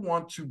about, you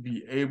want to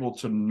be able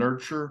to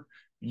nurture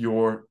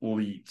your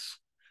leads.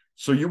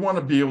 So you want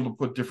to be able to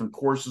put different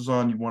courses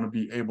on. You want to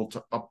be able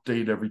to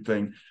update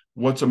everything.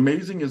 What's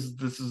amazing is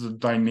this is a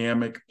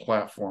dynamic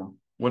platform.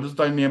 What does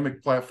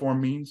dynamic platform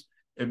means?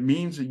 It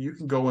means that you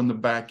can go in the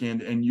back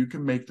end and you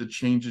can make the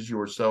changes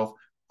yourself,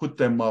 put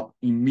them up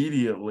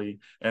immediately.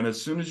 And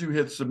as soon as you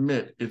hit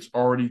submit, it's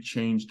already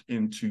changed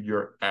into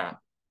your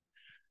app.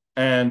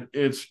 And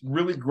it's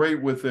really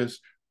great with this.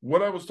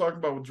 What I was talking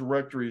about with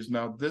directories,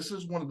 now this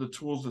is one of the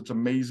tools that's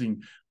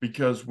amazing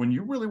because when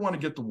you really want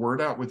to get the word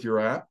out with your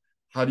app,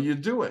 how do you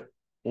do it?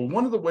 Well,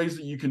 one of the ways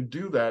that you can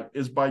do that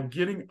is by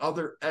getting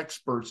other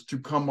experts to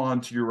come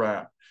onto your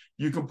app.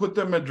 You can put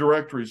them in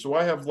directories. So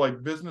I have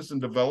like business and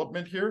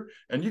development here,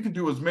 and you can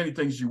do as many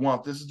things you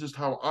want. This is just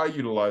how I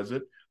utilize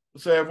it.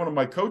 Let's say I have one of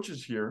my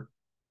coaches here.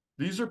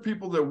 These are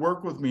people that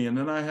work with me, and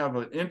then I have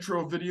an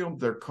intro video,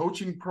 their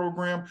coaching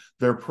program,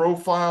 their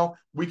profile.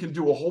 We can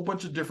do a whole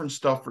bunch of different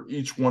stuff for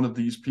each one of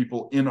these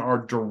people in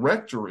our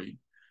directory.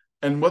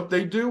 And what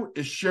they do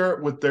is share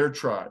it with their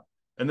tribe.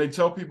 And they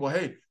tell people,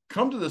 hey,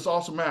 come to this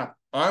awesome app.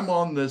 I'm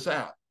on this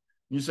app.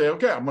 You say,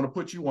 okay, I'm going to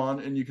put you on,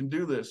 and you can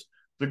do this.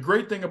 The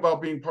great thing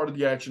about being part of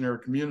the Action Era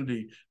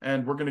community,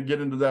 and we're going to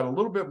get into that a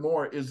little bit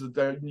more, is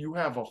that you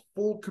have a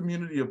full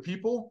community of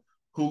people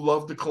who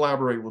love to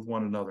collaborate with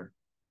one another.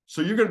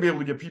 So you're going to be able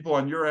to get people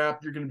on your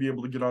app. You're going to be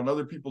able to get on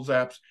other people's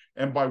apps.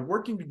 And by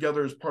working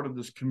together as part of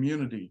this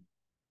community,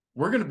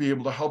 we're going to be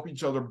able to help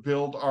each other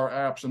build our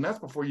apps. And that's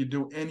before you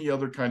do any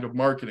other kind of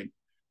marketing.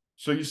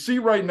 So you see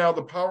right now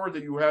the power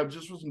that you have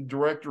just with some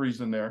directories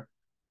in there.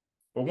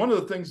 But one of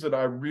the things that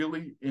I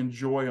really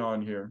enjoy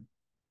on here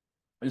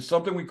is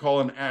something we call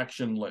an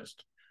action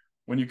list.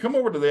 When you come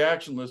over to the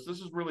action list,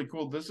 this is really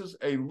cool. This is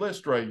a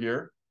list right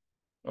here.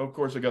 Of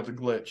course, I got the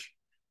glitch.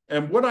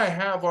 And what I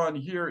have on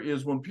here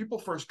is when people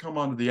first come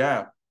onto the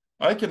app,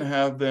 I can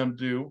have them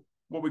do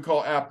what we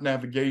call app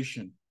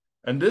navigation.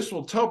 And this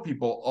will tell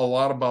people a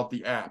lot about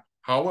the app,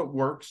 how it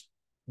works,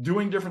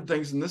 doing different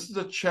things. And this is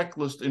a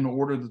checklist in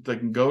order that they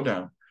can go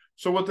down.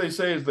 So what they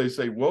say is they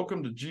say,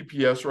 welcome to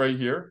GPS right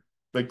here.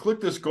 They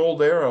click this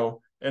gold arrow,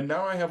 and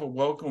now I have a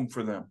welcome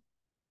for them.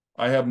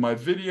 I have my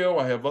video,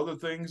 I have other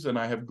things, and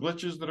I have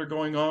glitches that are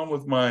going on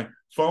with my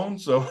phone.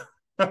 So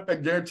I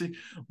guarantee.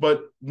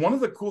 But one of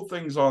the cool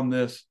things on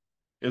this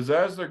is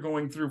as they're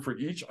going through for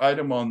each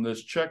item on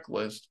this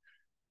checklist,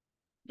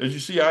 as you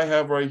see, I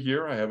have right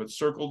here, I have it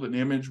circled, an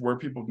image where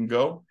people can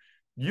go.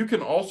 You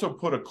can also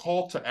put a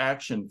call to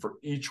action for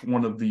each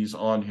one of these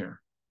on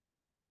here.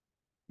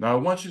 Now, I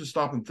want you to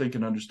stop and think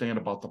and understand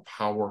about the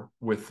power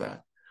with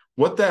that.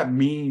 What that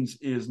means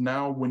is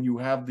now when you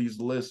have these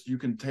lists, you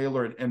can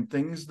tailor it, and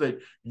things that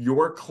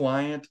your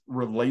client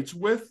relates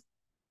with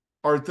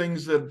are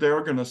things that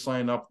they're going to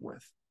sign up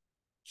with.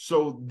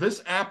 So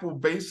this app will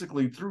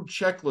basically, through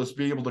checklists,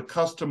 be able to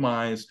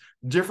customize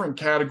different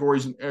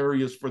categories and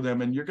areas for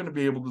them, and you're going to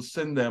be able to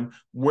send them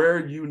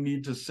where you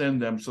need to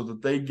send them so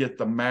that they get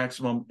the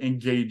maximum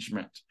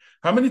engagement.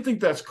 How many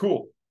think that's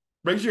cool?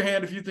 Raise your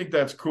hand if you think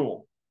that's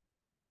cool.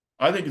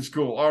 I think it's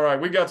cool. All right,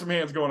 we got some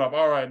hands going up.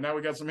 All right, now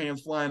we got some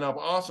hands flying up.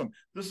 Awesome.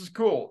 This is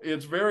cool.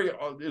 It's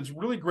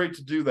really great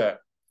to do that.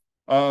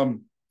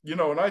 You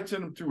know, and I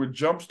send them through a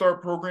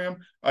jumpstart program.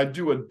 I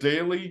do a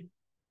daily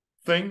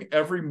thing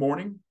every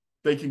morning.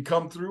 They can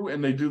come through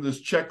and they do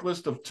this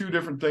checklist of 2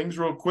 different things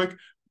real quick,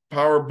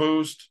 power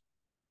boost,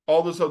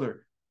 all this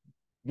other.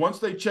 Once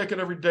they check it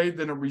every day,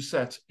 then it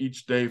resets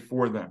each day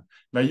for them.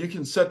 Now you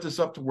can set this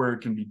up to where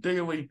it can be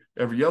daily,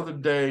 every other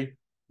day,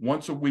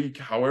 once a week,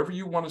 however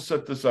you want to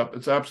set this up.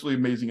 It's absolutely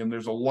amazing. And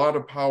there's a lot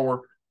of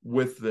power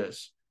with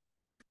this.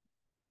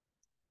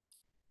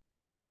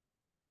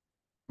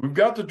 We've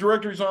got the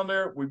directories on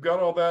there. We've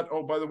got all that.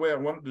 Oh, by the way, I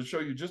wanted to show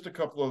you just a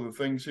couple other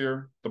things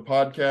here. The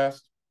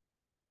podcast.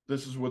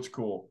 This is what's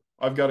cool.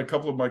 I've got a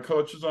couple of my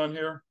coaches on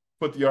here,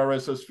 put the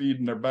RSS feed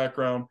in their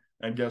background,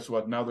 and guess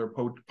what? Now their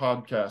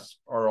podcasts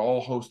are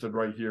all hosted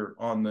right here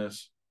on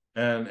this,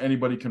 and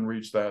anybody can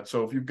reach that.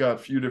 So if you've got a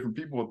few different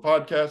people with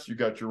podcasts, you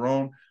got your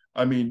own.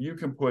 I mean, you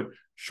can put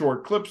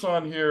short clips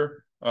on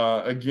here.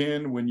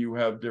 Again, when you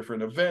have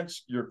different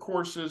events, your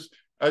courses,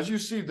 as you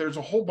see, there's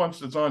a whole bunch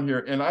that's on here,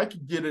 and I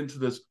could get into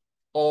this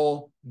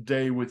all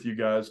day with you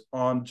guys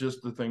on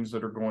just the things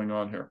that are going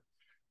on here.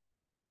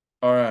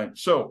 All right,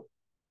 so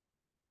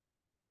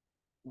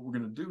what we're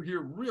going to do here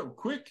real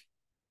quick.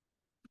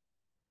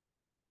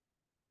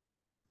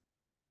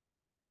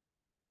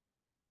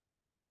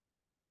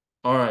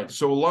 All right,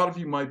 so a lot of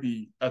you might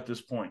be at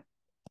this point.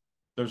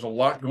 There's a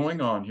lot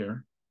going on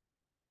here.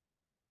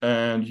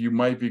 And you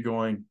might be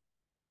going,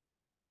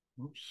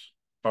 oops.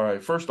 All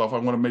right, first off, I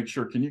want to make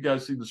sure, can you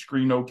guys see the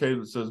screen okay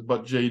that says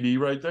but JD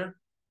right there?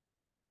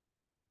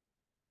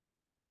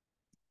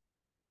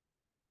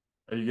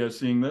 Are you guys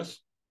seeing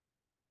this?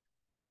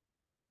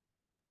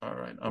 All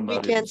right, I'm We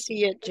not able can't to.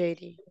 see it,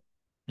 JD.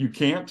 You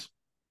can't?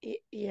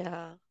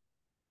 Yeah.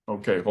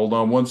 Okay, hold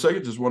on one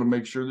second. Just want to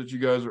make sure that you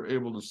guys are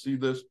able to see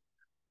this.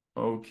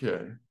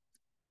 Okay.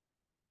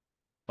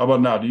 How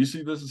about now? Do you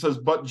see this? It says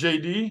but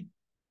JD?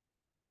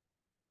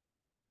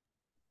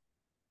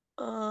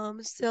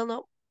 Still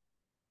no.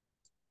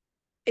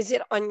 Is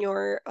it on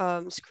your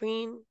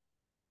screen?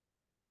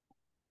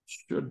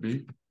 Should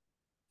be.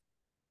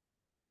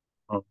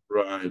 All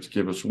right,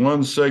 give us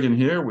 1 second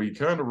here. We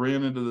kind of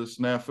ran into this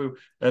snafu.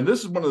 And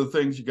this is one of the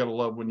things you got to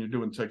love when you're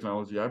doing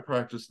technology. I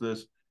practiced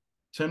this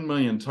 10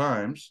 million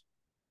times.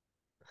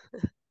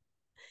 It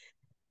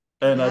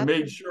And I made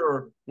happened.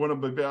 sure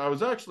I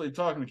was actually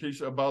talking to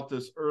Keisha about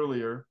this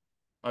earlier.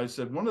 I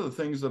said, one of the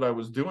things that I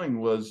was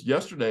doing was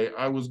yesterday,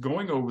 I was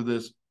going over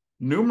this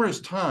numerous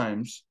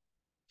times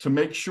to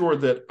make sure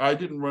that I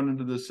didn't run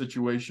into this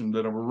situation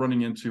that I'm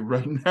running into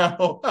right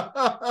now.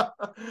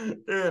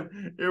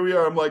 And here we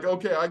are. I'm like,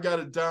 okay, I got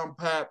it down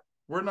pat.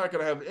 We're not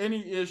going to have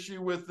any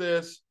issue with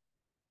this.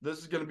 This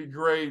is going to be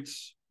great.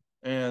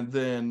 And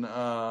then,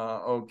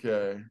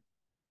 okay,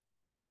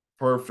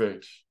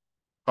 perfect.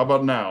 How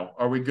about now?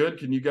 Are we good?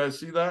 Can you guys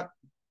see that?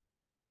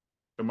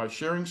 Am I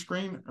sharing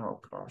screen? Oh,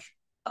 gosh.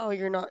 Oh,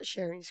 you're not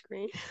sharing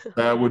screen.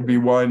 That would be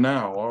why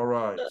now. All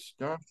right.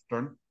 Gosh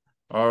darn it.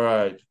 All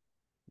right.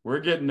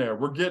 We're getting there.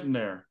 We're getting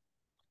there.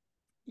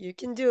 You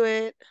can do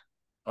it.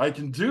 I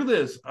can do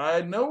this.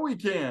 I know we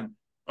can.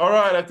 All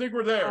right. I think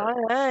we're there.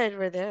 All right,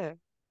 we're there.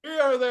 We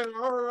are there.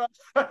 All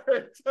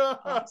right.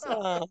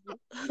 Awesome.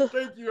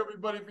 Thank you,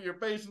 everybody, for your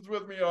patience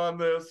with me on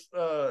this.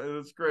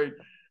 It's great.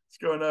 It's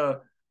going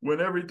when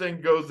everything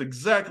goes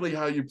exactly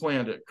how you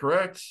planned it,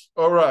 correct?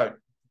 All right.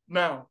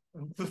 Now,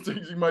 the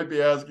things you might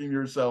be asking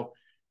yourself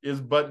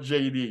is but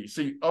JD.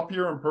 See, up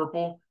here in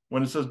purple,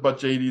 when it says but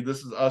JD,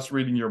 this is us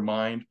reading your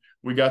mind.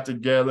 We got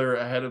together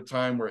ahead of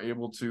time. We're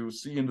able to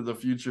see into the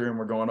future, and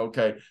we're going,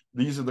 okay,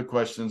 these are the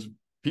questions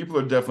people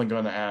are definitely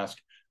going to ask.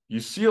 You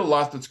see a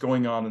lot that's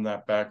going on in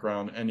that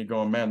background, and you're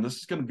going, man, this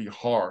is going to be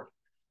hard.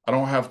 I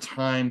don't have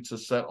time to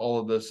set all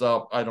of this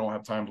up. I don't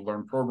have time to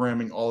learn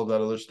programming, all of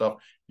that other stuff.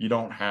 You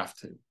don't have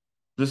to.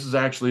 This is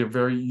actually a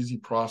very easy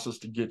process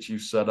to get you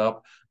set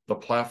up. The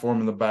platform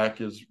in the back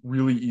is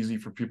really easy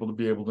for people to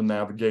be able to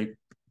navigate.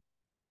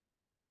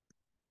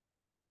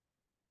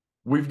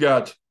 We've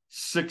got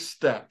 6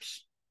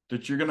 steps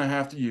that you're going to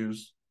have to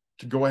use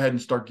to go ahead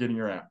and start getting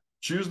your app.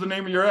 Choose the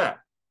name of your app.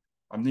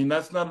 I mean,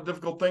 that's not a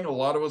difficult thing. A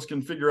lot of us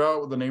can figure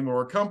out with the name of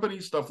our company,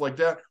 stuff like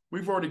that.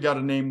 We've already got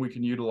a name we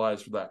can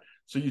utilize for that.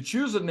 So you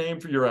choose a name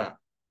for your app.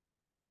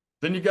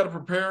 Then you got to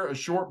prepare a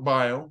short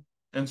bio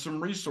and some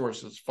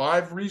resources,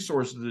 5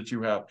 resources that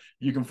you have.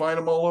 You can find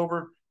them all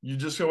over. You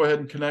just go ahead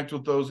and connect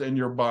with those in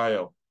your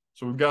bio.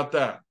 So we've got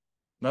that.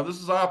 Now, this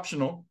is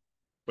optional,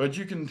 but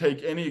you can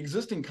take any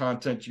existing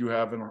content you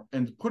have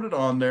and put it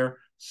on there,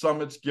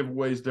 summits,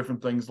 giveaways,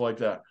 different things like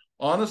that.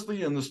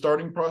 Honestly, in the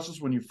starting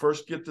process, when you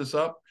first get this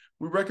up,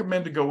 we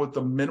recommend to go with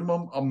the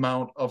minimum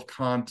amount of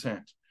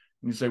content.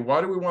 And you say,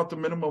 why do we want the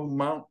minimum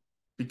amount?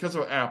 Because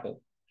of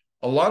Apple.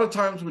 A lot of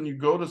times when you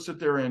go to sit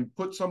there and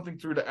put something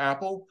through to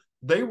Apple,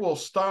 they will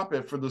stop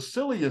it for the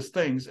silliest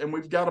things, and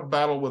we've got a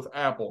battle with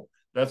Apple.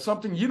 That's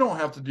something you don't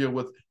have to deal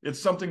with.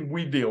 It's something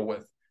we deal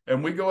with.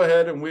 And we go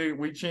ahead and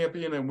we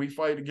champion and we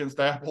fight against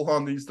Apple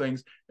on these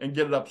things and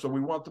get it up. So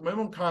we want the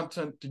minimum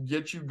content to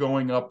get you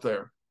going up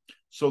there.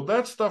 So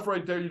that stuff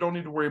right there, you don't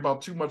need to worry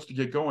about too much to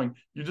get going.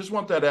 You just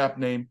want that app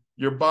name,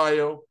 your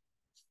bio,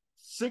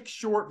 6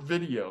 short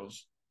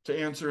videos to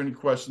answer any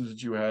questions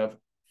that you have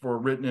for a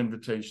written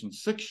invitation.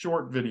 6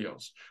 short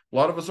videos. A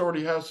lot of us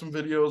already have some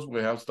videos.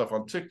 We have stuff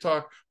on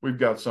TikTok. We've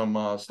got some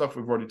stuff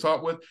we've already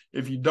taught with.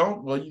 If you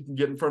don't, well, you can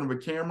get in front of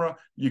a camera.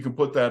 You can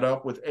put that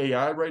up with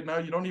AI right now.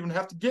 You don't even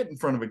have to get in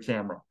front of a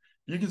camera.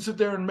 You can sit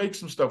there and make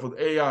some stuff with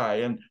AI,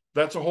 and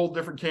that's a whole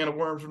different can of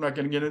worms we're not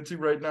going to get into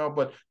right now,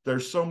 but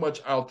there's so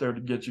much out there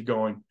to get you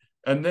going.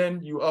 And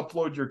then you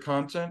upload your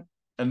content,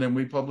 and then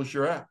we publish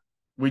your app.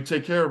 We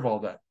take care of all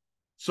that.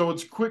 So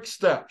it's quick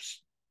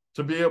steps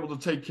to be able to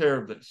take care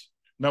of this.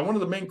 Now, one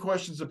of the main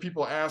questions that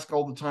people ask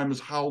all the time is,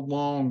 how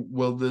long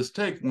will this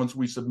take once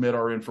we submit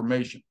our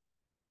information?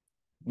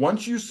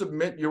 Once you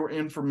submit your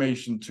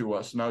information to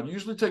us, now it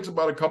usually takes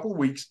about a couple of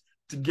weeks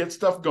to get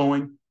stuff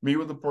going, meet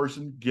with the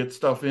person, get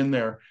stuff in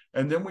there,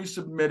 and then we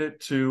submit it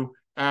to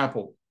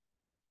Apple.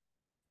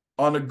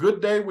 On a good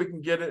day, we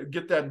can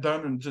get that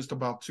done in just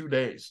about 2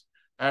 days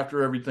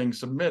after everything's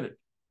submitted.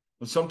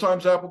 And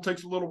sometimes Apple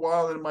takes a little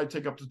while, and it might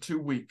take up to 2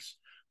 weeks.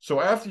 So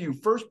after you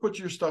first put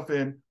your stuff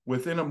in,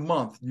 within a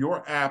month,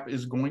 your app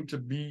is going to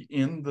be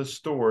in the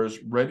stores,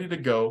 ready to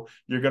go.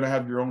 You're going to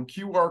have your own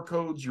QR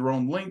codes, your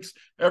own links,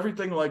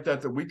 everything like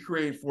that we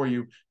create for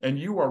you. And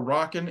you are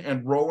rocking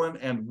and rolling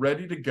and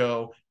ready to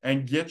go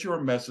and get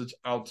your message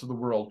out to the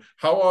world.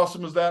 How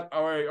awesome is that?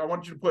 All right, I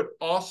want you to put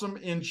awesome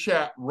in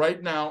chat right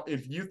now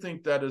if you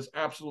think that is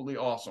absolutely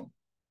awesome.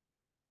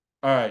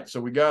 All right, so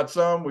we got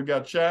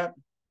chat.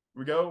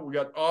 We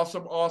got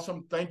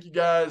awesome. Thank you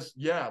guys.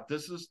 Yeah,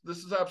 this is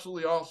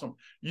absolutely awesome.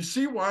 You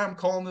see why I'm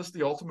calling this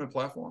the ultimate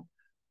platform?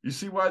 You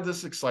see why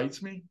this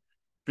excites me?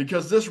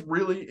 Because this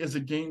really is a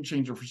game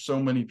changer for so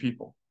many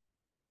people.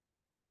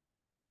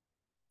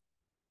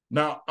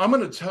 Now, I'm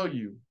going to tell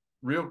you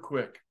real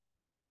quick,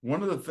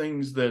 one of the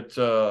things that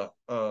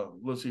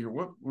let's see here.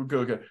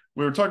 Okay.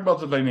 We were talking about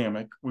the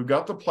dynamic. We've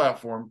got the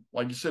platform.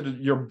 Like you said,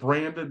 you're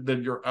branded,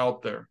 that you're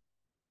out there.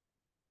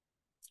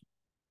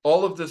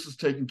 All of this is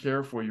taken care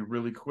of for you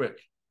really quick.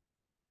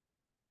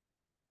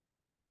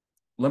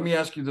 Let me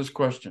ask you this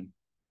question.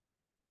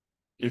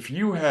 If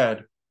you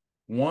had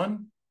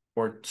 1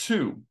 or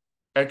 2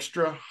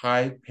 extra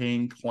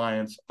high-paying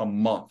clients a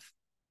month,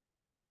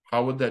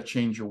 how would that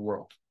change your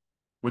world?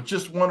 With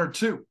just 1 or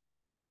 2.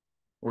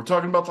 We're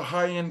talking about the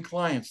high-end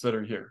clients that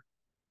are here.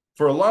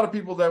 For a lot of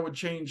people, that would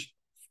change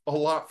a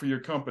lot for your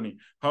company.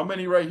 How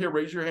many right here,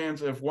 raise your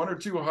hands, if 1 or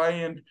 2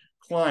 high-end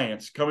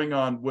clients coming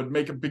on would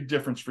make a big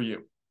difference for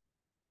you?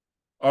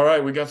 All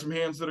right, we got some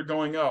hands that are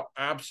going up.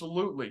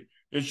 Absolutely.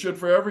 It should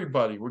for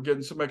everybody. We're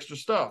getting some extra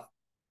stuff.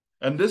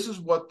 And this is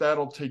what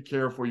that'll take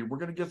care of for you. We're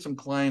going to get some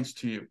clients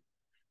to you.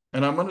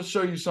 And I'm going to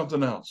show you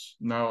something else.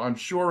 Now, I'm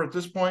sure at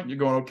this point you're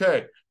going,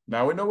 okay,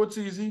 now we know what's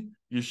easy.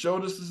 You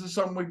showed us this is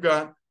something we've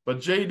got. But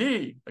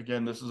JD,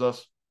 again, this is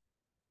us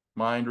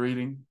mind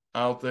reading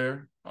out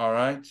there. All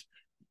right.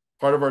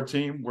 Part of our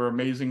team. We're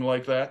amazing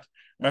like that.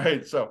 All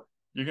right. So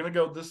you're going to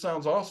go, this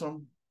sounds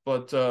awesome,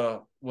 but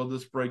will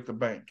this break the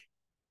bank?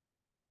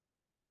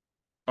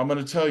 I'm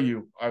going to tell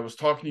you, I was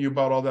talking to you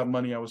about all that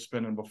money I was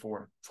spending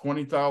before.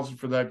 20,000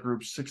 for that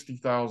group,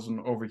 60,000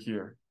 over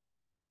here.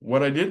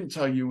 What I didn't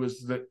tell you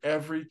is that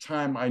every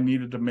time I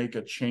needed to make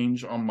a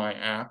change on my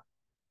app,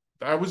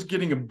 I was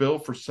getting a bill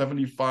for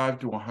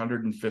 $75 to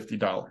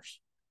 $150.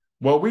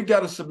 Well, we got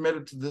to submit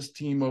it to this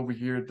team over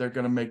here. They're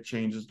going to make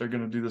changes. They're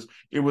going to do this.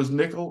 It was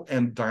nickel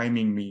and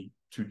diming me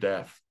to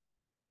death.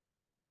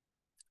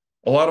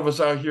 A lot of us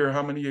out here,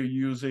 how many are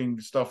using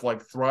stuff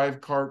like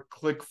ThriveCart,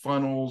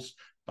 ClickFunnels?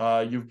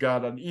 You've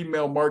got an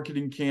email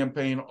marketing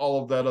campaign,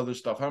 all of that other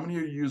stuff. How many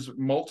of you use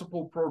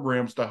multiple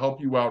programs to help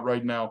you out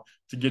right now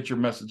to get your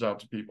message out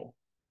to people?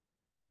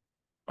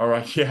 All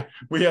right, yeah,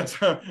 we had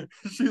some.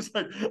 She's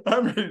like,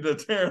 I'm ready to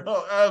tear it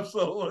up.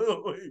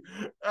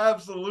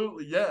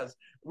 Absolutely, yes.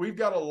 We've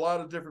got a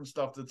lot of different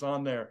stuff that's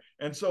on there.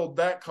 And so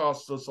that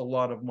costs us a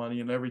lot of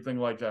money and everything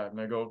like that. And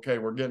I go, okay,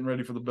 we're getting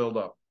ready for the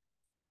build-up.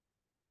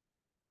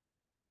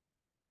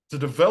 To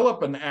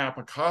develop an app,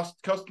 a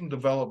custom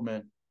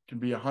development can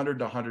be 100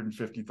 to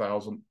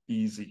 150,000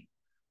 easy,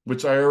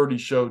 which I already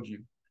showed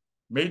you.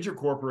 Major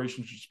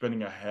corporations are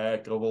spending a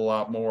heck of a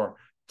lot more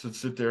to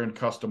sit there and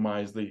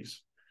customize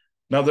these.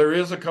 Now, there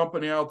is a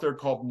company out there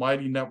called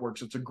Mighty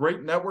Networks. It's a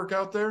great network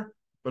out there,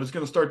 but it's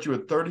going to start you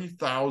at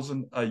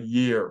 30,000 a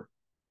year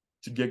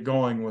to get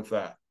going with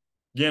that.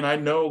 Again, I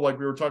know, like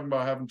we were talking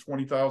about having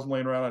 20,000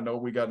 laying around. I know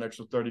we got an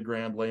extra 30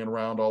 grand laying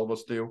around. All of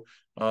us do,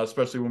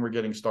 especially when we're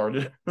getting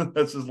started.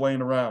 That's just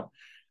laying around.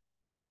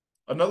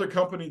 Another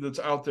company that's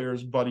out there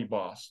is Buddy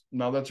Boss.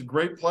 Now, that's a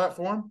great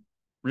platform,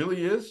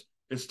 really is.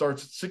 It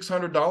starts at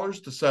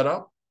 $600 to set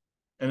up,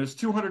 and it's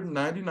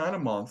 $299 a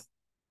month.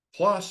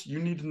 Plus, you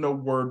need to know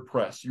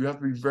WordPress. You have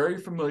to be very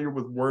familiar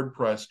with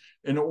WordPress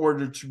in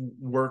order to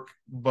work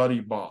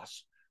Buddy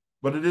Boss.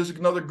 But it is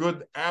another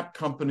good app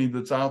company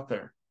that's out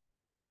there.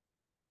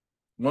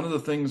 One of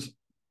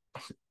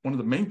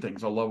the main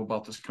things I love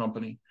about this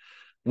company,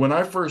 when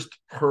I first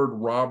heard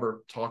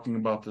Robert talking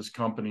about this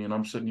company, and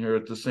I'm sitting here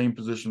at the same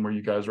position where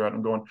you guys are at,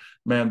 I'm going,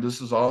 man,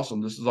 this is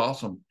awesome. This is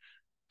awesome.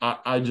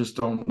 I just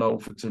don't know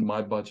if it's in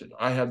my budget.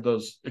 I had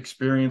those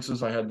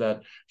experiences. I had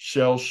that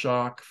shell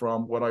shock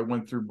from what I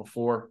went through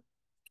before.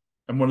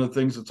 And one of the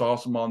things that's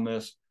awesome on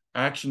this,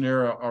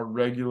 Actionera, our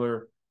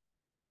regular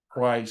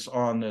price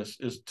on this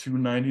is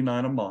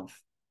 $299 a month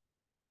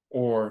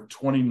or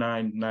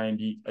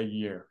 $29.90 a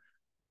year.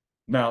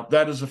 Now,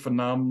 that is a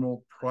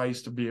phenomenal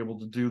price to be able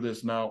to do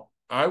this. Now,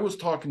 I was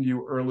talking to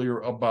you earlier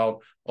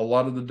about a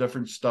lot of the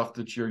different stuff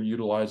that you're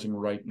utilizing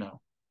right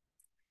now.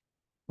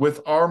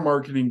 With our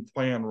marketing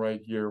plan right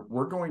here,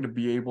 we're going to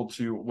be able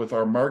to, with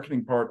our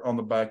marketing part on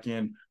the back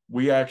end,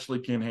 we actually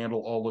can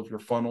handle all of your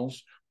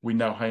funnels. We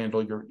now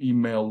handle your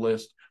email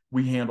list.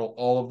 We handle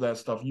all of that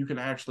stuff. You can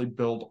actually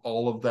build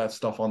all of that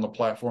stuff on the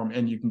platform,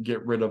 and you can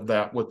get rid of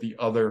that with the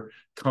other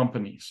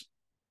companies.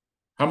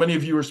 How many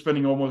of you are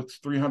spending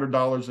almost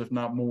 $300, if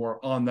not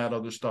more, on that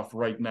other stuff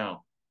right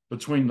now?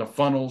 Between the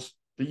funnels,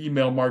 the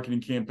email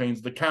marketing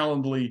campaigns, the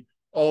Calendly,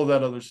 all of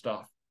that other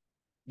stuff.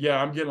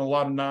 Yeah, I'm getting a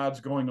lot of nods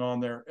going on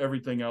there,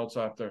 everything else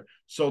out there.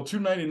 So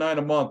 $299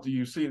 a month, do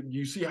you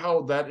see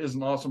how that is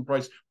an awesome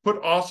price?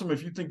 Put awesome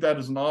if you think that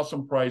is an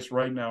awesome price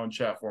right now in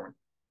chat for me.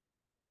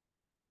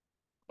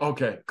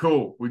 Okay,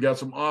 cool. We got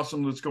some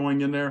awesome that's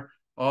going in there.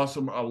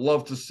 Awesome. I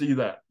love to see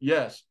that.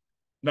 Yes.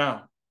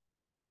 Now,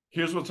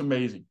 here's what's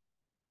amazing.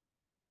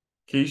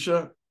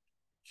 Keisha,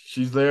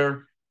 she's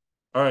there.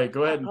 All right,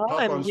 go ahead and Oh,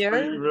 pop I'm on screen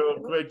here. real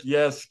quick.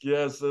 Yes,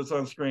 that's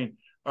on screen.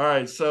 All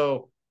right,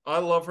 so I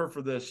love her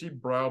for this. She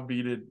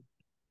browbeated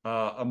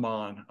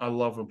Aman. I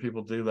love when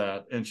people do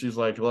that. And she's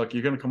like, look,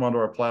 you're going to come onto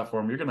our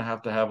platform. You're going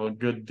to have a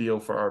good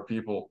deal for our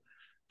people.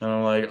 And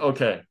I'm like,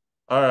 okay.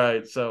 All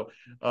right. So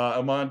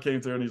Aman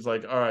came through and he's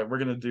like, all right, we're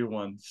going to do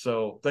one.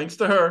 So thanks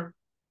to her,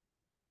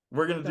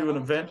 we're going to do an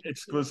No, event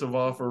exclusive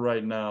offer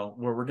right now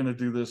where we're going to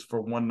do this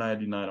for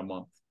 $199 a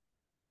month.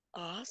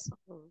 awesome.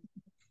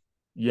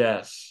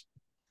 Yes.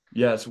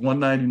 Yes.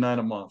 $199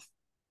 a month.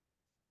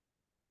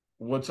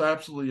 What's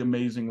absolutely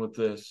amazing with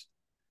this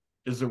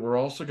is that we're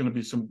also going to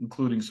be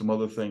including some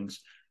other things.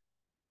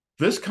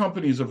 This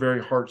company is a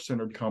very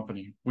heart-centered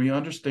company. We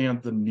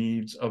understand the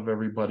needs of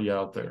everybody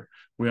out there.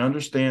 We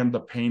understand the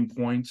pain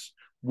points.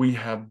 We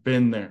have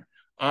been there.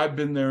 I've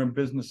been there in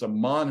business.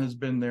 Aman has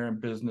been there in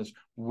business.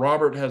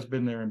 Robert has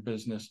been there in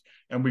business.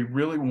 And we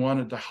really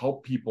wanted to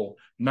help people,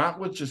 not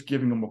with just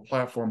giving them a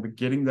platform, but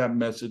getting that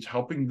message,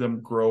 helping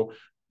them grow.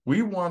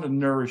 We want to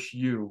nourish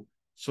you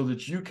so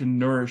that you can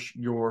nourish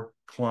your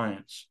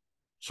clients.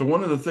 So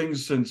one of the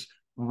things, since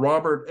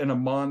Robert and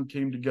Aman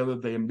came together,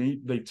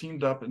 they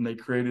teamed up and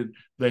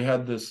they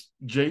had this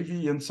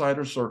JV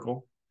Insider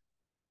Circle,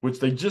 which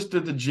they just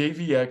did the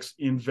JVX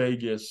in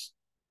Vegas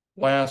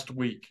last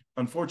week.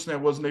 Unfortunately,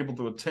 I wasn't able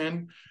to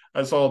attend.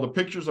 I saw the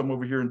pictures. I'm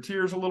over here in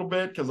tears a little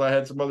bit because I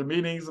had some other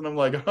meetings, and I'm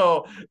like,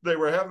 oh, they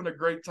were having a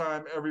great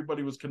time.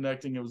 Everybody was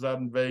connecting. It was out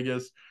in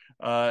Vegas,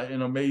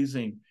 and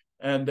amazing.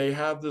 And they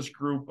have this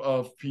group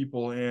of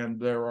people, and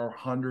there are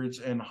hundreds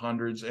and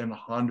hundreds and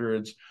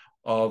hundreds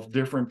of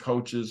different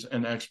coaches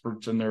and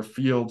experts in their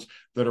fields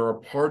that are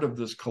a part of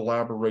this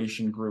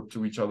collaboration group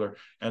to each other.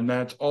 And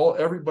that's all,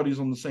 everybody's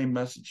on the same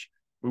message.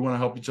 We want to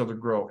help each other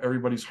grow.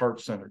 Everybody's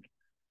heart-centered.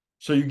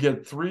 So you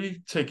get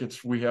 3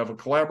 tickets. We have a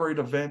Collaborate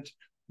event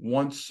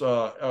once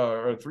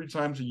or 3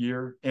 times a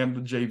year, and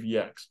the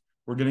JVX.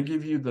 We're going to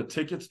give you the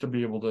tickets to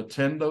be able to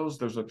attend those.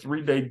 There's a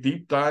 3-day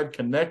deep dive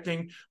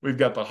connecting. We've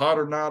got the hot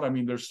or not. I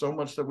mean, there's so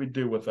much that we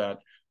do with that.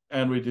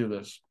 And we do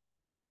this.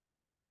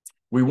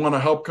 We want to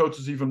help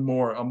coaches even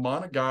more.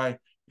 Aman Guy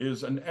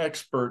is an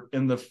expert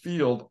in the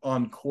field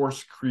on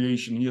course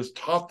creation. He has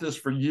taught this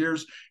for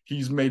years.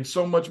 He's made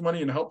so much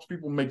money and helps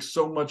people make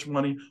so much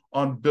money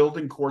on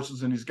building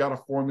courses, and he's got a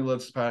formula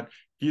that's packed.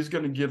 He's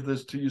going to give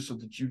this to you so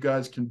that you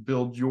guys can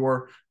build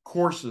your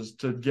courses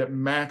to get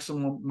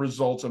maximum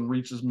results and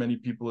reach as many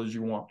people as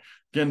you want.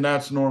 Again,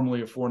 that's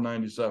normally a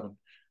 $497.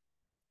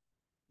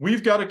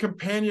 We've got a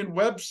companion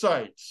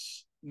website.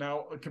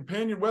 Now, a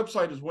companion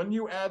website is when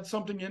you add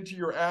something into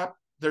your app,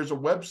 there's a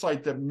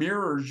website that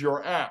mirrors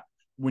your app.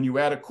 when you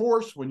add a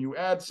course, when you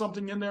add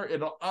something in there,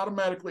 it'll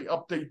automatically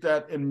update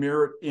that and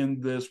mirror it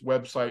in this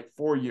website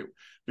for you.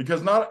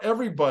 Because not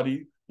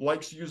everybody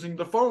likes using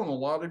the phone. A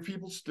lot of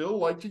people still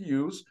like to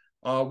use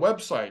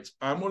websites.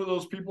 I'm one of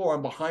those people.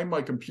 I'm behind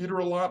my computer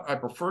a lot. I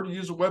prefer to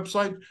use a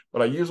website,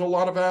 but I use a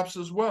lot of apps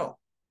as well.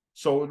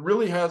 So it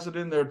really has it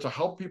in there to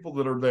help people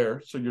that are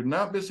there. So you're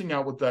not missing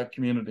out with that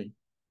community.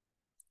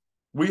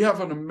 We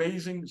have an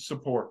amazing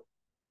support.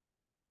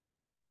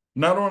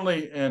 Not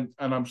only, and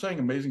I'm saying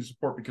amazing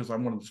support because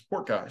I'm one of the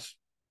support guys.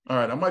 All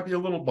right, I might be a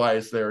little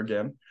biased there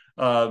again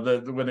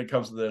when it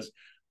comes to this.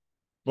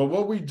 But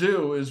what we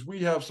do is we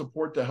have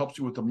support that helps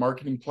you with the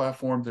marketing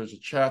platform. There's a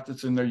chat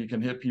that's in there. You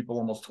can hit people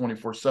almost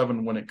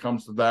 24/7 when it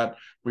comes to that.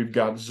 We've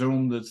got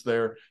Zoom that's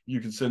there. You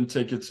can send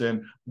tickets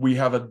in. We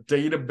have a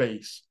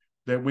database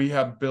that we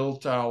have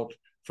built out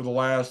for the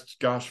last,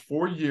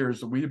 4 years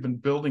that we have been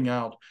building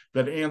out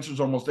that answers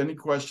almost any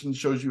question,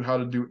 shows you how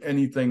to do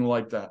anything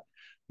like that.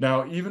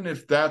 Now, even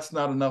if that's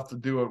not enough to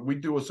do it, we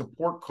do a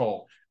support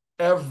call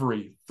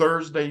every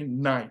Thursday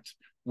night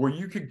where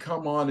you can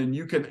come on and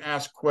you can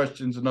ask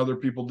questions and other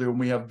people do. And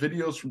we have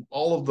videos from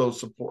all of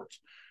those supports.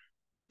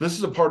 This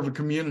is a part of a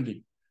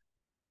community.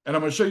 And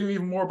I'm going to show you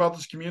even more about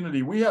this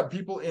community. We have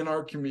people in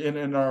our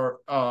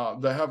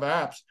that have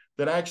apps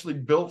that actually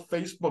built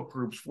Facebook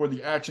groups for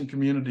the action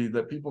community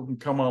that people can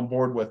come on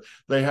board with.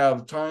 They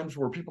have times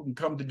where people can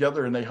come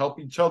together and they help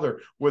each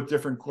other with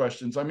different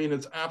questions. I mean,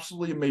 it's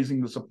absolutely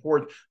amazing the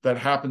support that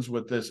happens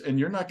with this. And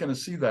you're not going to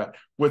see that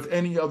with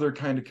any other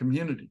kind of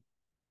community.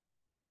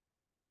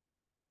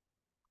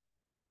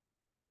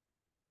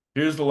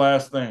 Here's the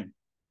last thing.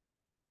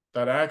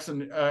 That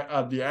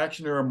the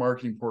Action Era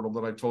marketing portal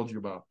that I told you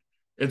about.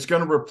 It's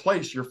going to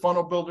replace your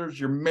funnel builders,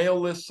 your mail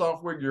list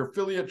software, your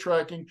affiliate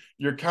tracking,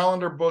 your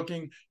calendar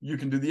booking. You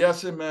can do the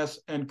SMS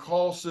and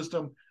call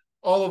system,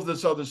 all of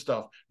this other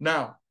stuff.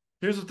 Now,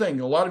 here's the thing.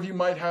 A lot of you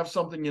might have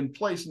something in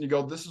place and you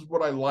go, this is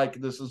what I like.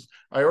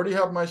 I already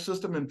have my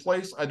system in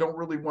place. I don't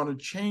really want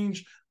to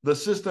change the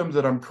system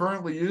that I'm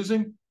currently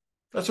using.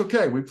 That's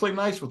okay. We play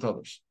nice with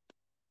others.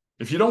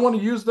 If you don't want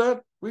to use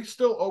that, we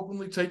still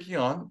openly take you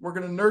on. We're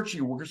going to nurture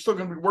you. We're still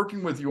going to be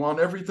working with you on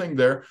everything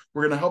there.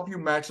 We're going to help you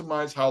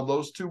maximize how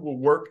those two will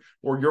work,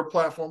 or your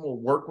platform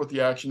will work with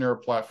the Action Era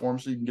platform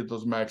so you can get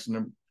those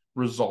maximum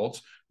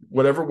results,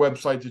 whatever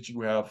website that you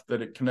have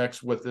that it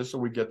connects with this, so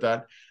we get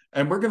that.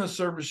 And we're going to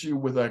service you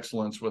with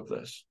excellence with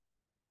this.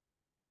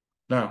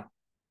 Now,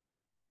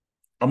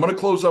 I'm going to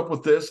close up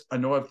with this. I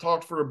know I've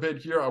talked for a bit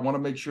here. I want to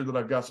make sure that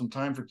I've got some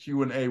time for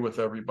Q&A with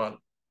everybody.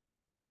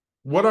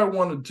 What I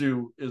want to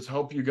do is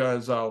help you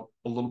guys out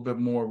a little bit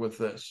more with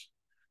this.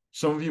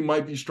 Some of you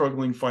might be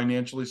struggling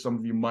financially. Some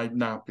of you might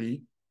not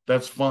be.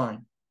 That's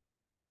fine.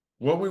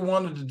 What we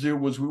wanted to do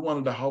was we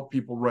wanted to help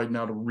people right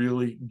now to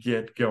really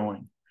get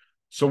going.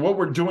 So what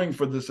we're doing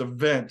for this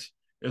event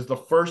is the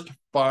first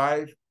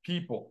 5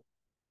 people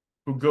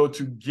who go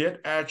to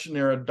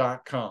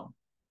getactionera.com.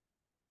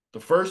 The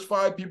first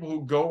 5 people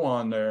who go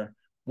on there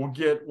will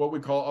get what we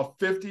call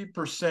a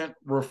 50%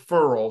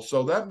 referral.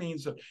 So that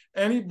means that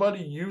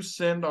anybody you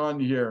send on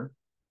here,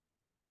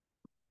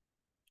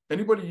 for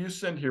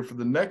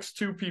the next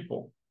 2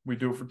 people, we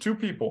do it for 2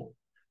 people,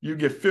 you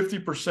get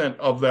 50%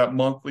 of that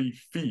monthly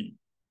fee.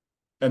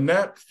 And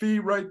that fee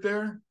right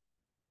there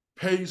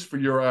pays for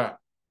your app.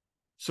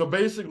 So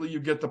basically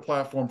you get the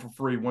platform for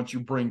free once you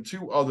bring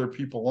 2 other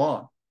people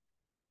on.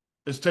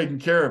 It's taking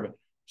care of it.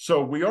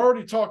 So we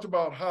already talked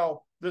about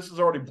how this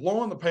is already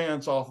blowing the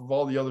pants off of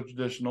all the other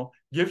traditional,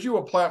 gives you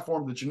a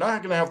platform that you're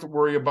not going to have to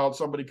worry about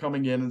somebody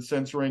coming in and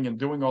censoring and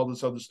doing all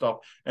this other stuff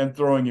and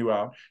throwing you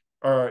out.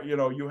 Or,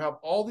 you have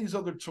all these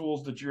other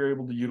tools that you're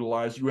able to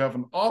utilize. You have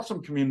an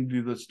awesome community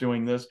that's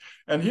doing this.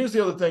 And here's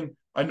the other thing.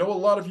 I know a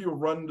lot of you have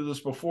run into this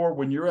before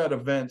when you're at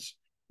events.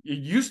 It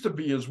used to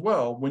be as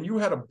well, when you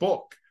had a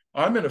book.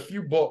 I'm in a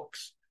few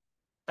books,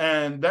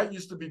 and that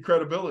used to be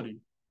credibility.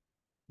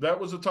 That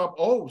was the top.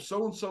 Oh,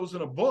 so-and-so's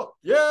in a book.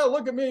 Yeah,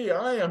 look at me.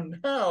 I am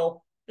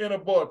now in a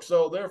book.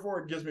 So therefore,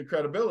 it gives me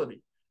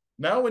credibility.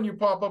 Now, when you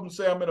pop up and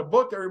say I'm in a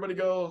book, everybody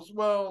goes,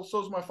 well,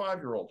 so's my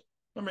 5-year-old.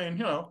 I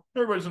mean,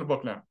 everybody's in a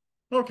book now.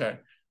 Okay.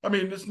 I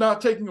mean, it's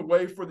not taking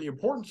away for the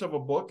importance of a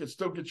book. It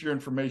still gets your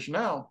information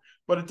out,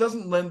 but it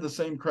doesn't lend the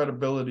same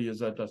credibility as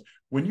that does.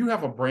 When you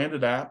have a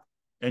branded app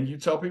and you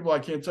tell people, I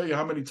can't tell you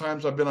how many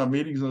times I've been on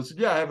meetings and I said,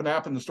 yeah, I have an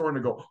app in the store, and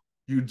they go,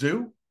 you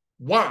do?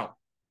 Wow.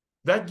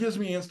 That gives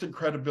me instant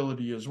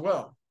credibility as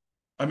well.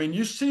 I mean,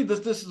 you see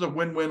that this is a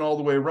win-win all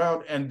the way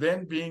around, and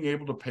then being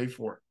able to pay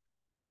for it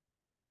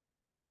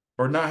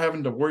or not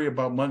having to worry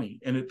about money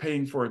and it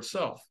paying for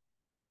itself.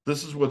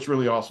 This is what's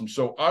really awesome.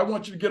 So I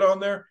want you to get on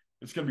there.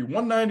 It's going to be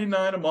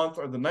 $199 a month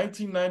or the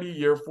 $19.90 a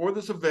year for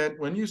this event.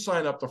 When you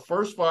sign up, the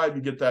first 5,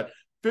 you get that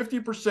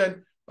 50%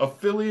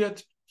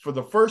 affiliate for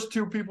the first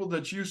 2 people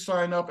that you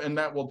sign up, and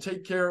that will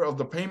take care of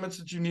the payments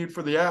that you need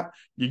for the app.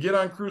 You get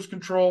on cruise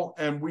control,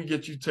 and we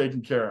get you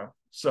taken care of.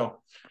 So,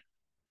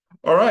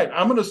 all right,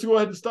 I'm going to go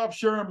ahead and stop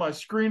sharing my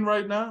screen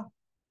right now.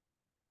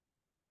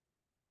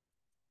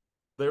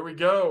 There we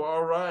go.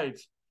 All right.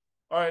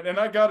 All right, and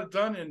I got it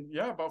done in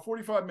about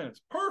 45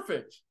 minutes.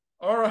 Perfect.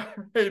 All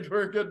right,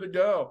 we're good to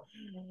go.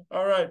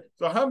 All right.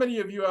 So how many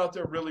of you out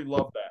there really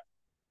love that?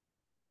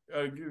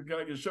 Can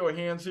I get a show of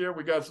hands here?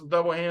 We got some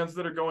double hands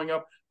that are going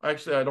up.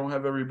 Actually, I don't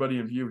have everybody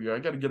in view here. I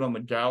got to get on the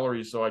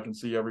gallery so I can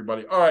see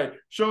everybody. All right,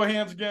 show of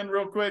hands again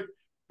real quick.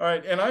 All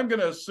right, and I'm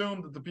going to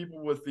assume that the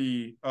people with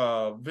the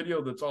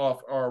video that's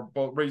off are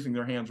both raising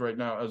their hands right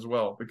now as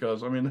well,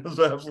 because, I mean, this is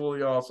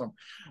absolutely awesome.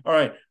 All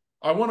right,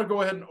 I want to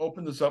go ahead and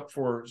open this up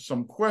for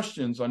some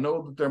questions. I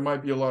know that there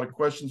might be a lot of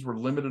questions. We're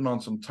limited on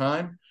some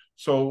time.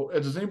 So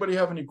does anybody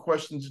have any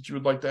questions that you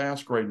would like to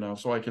ask right now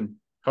so I can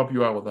help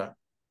you out with that?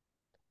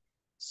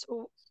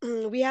 So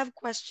we have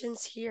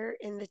questions here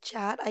in the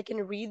chat. I can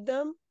read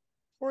them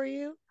for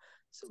you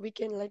so we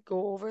can like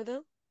go over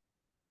them.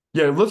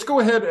 Yeah, let's go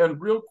ahead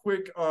and real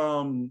quick.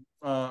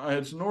 I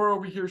had Sonora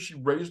over here. She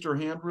raised her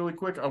hand really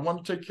quick. I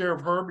want to take care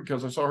of her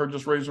because I saw her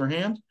just raise her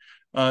hand.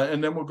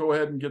 And then we'll go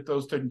ahead and get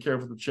those taken care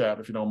of with the chat,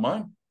 if you don't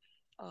mind.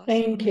 Awesome.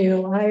 Thank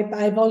you.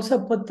 I've also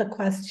put the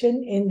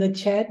question in the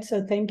chat.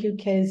 So thank you,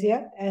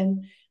 Kezia.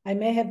 And I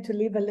may have to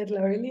leave a little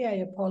early.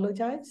 I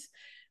apologize.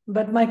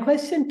 But my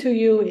question to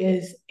you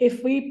is,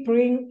 if we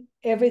bring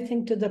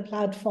everything to the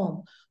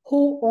platform,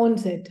 who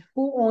owns it?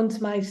 Who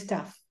owns my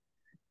stuff?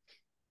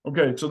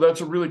 Okay, so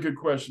that's a really good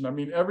question. I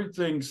mean,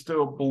 everything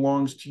still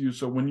belongs to you.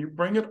 So when you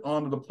bring it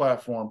onto the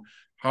platform,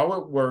 how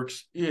it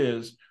works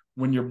is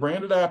when your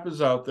branded app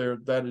is out there,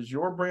 that is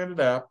your branded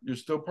app. You're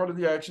still part of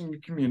the Action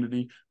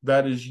community.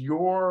 That is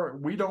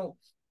we don't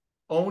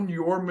own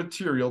your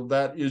material.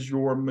 That is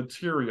your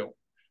material.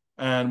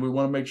 And we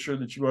want to make sure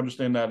that you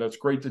understand that. It's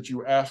great that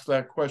you asked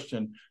that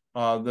question.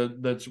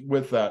 That's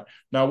with that.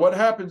 Now, what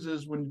happens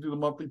is when you do the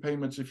monthly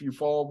payments, if you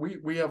fall,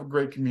 we have a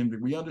great community.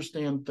 We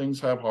understand things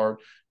have hard.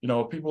 You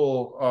know,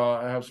 people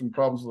have some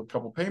problems with a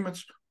couple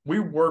payments. We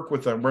work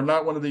with them. We're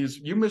not one of these,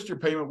 you missed your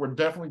payment, we're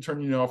definitely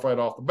turning you off right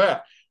off the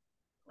bat.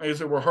 Like I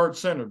said, we're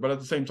heart-centered, but at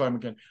the same time,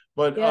 again.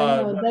 But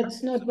yeah, no,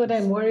 that's not what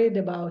I'm worried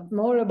about.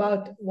 More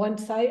about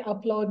once I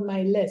upload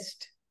my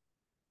list.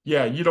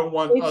 Yeah, you don't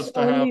want us to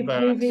have that. It's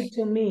only privy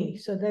to me,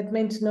 so that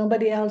means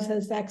nobody else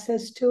has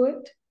access to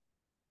it?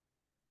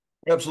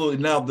 Absolutely.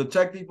 Now, the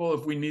tech people,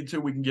 if we need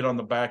to, we can get on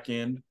the back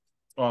end,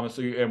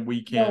 honestly, and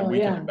we can The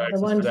have access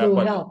ones to that. who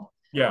But help.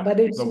 yeah, But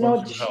it's the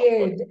ones not who help. But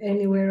shared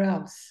anywhere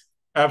else.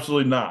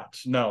 absolutely not.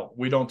 No,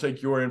 we don't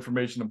take your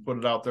information and put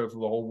it out there to the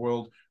whole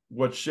world.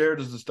 What's shared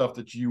is the stuff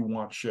that you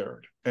want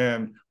shared.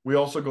 And we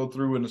also go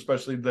through, and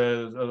especially with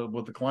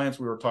the clients,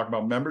 we were talking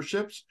about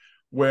memberships,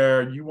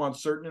 where you want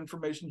certain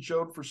information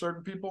showed for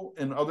certain people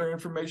and other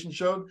information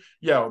showed.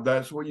 Yeah,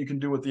 that's what you can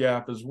do with the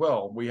app as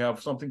well. We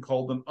have something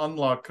called an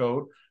unlock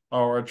code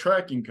or a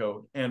tracking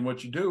code. And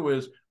what you do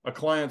is a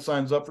client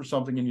signs up for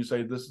something and you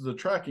say, this is a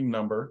tracking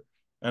number.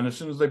 And as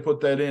soon as they put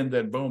that in,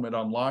 then boom, it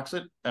unlocks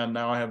it. And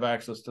now I have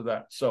access to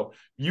that. So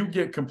you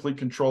get complete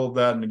control of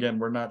that. And again,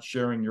 we're not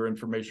sharing your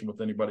information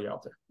with anybody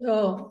out there.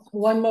 Oh,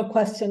 one more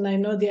question. I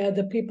know there are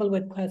other people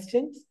with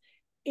questions.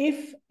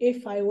 If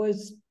I were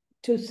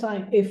to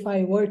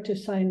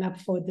sign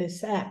up for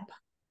this app,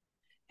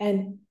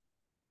 and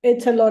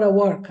it's a lot of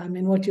work. I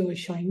mean, what you were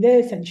showing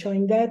this and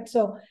showing that.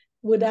 So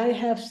would I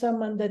have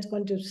someone that's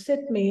going to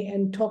sit me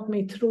and talk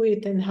me through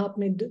it and help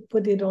me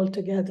put it all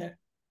together?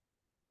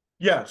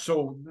 Yeah,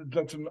 so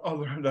that's an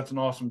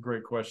awesome,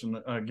 great question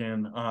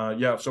again.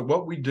 Yeah, so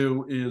what we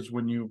do is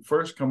when you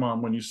first come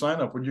on, when you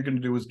sign up, what you're going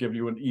to do is give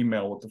you an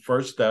email with the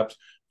first steps,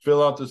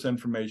 fill out this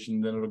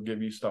information, then it'll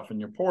give you stuff in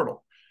your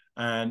portal.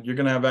 And you're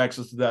going to have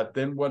access to that.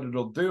 Then what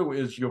it'll do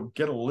is you'll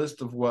get a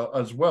list of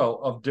as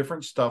well of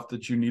different stuff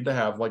that you need to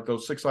have, like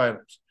those 6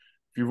 items.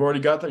 If you've already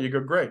got that, you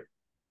go, great.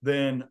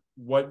 Then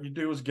what you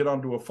do is get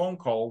onto a phone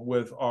call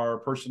with our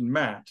person,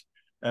 Matt.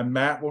 And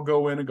Matt will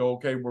go in and go,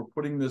 okay, we're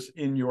putting this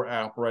in your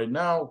app right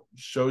now,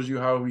 shows you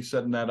how he's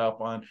setting that up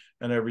on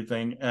and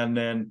everything. And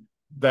then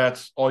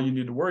that's all you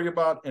need to worry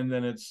about. And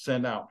then it's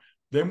sent out.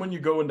 Then when you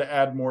go in to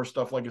add more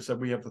stuff, like I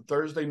said, we have the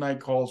Thursday night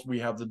calls. We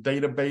have the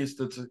database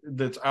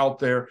that's out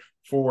there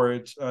for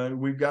it.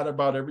 We've got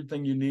about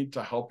everything you need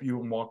to help you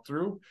and walk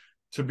through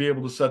to be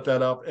able to set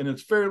that up. And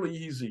it's fairly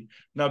easy.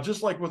 Now,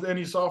 just like with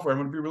any software, I'm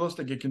going to be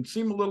realistic. It can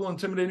seem a little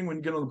intimidating when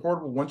you get on the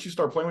portal. Once you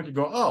start playing with it, you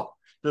go, oh,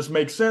 this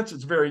makes sense.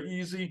 It's very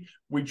easy.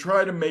 We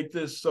try to make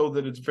this so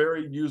that it's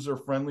very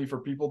user-friendly for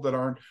people that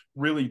aren't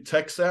really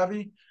tech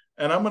savvy.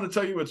 And I'm going to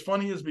tell you what's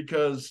funny is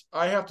because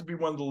I have to be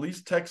one of the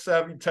least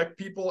tech-savvy tech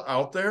people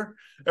out there.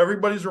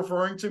 Everybody's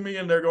referring to me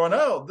and they're going,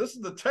 oh, this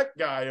is the tech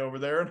guy over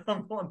there. And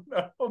I'm going,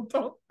 no,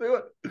 don't do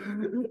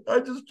it. I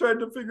just tried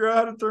to figure out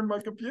how to turn my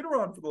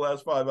computer on for the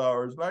last 5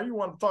 hours. Now you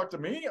want to talk to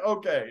me?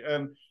 Okay.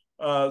 And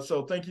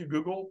so thank you,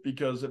 Google,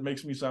 because it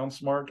makes me sound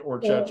smart, or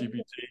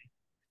ChatGPT.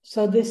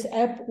 So this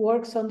app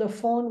works on the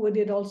phone. Would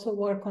it also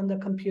work on the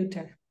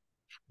computer?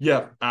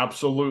 Yeah,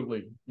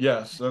 absolutely.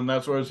 Yes. And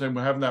that's what I was saying.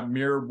 We're having that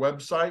mirror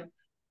website.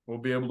 We'll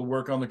be able to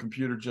work on the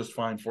computer just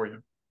fine for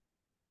you.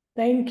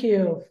 Thank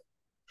you.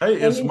 Hey,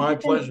 And it's my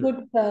pleasure.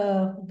 Put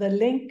the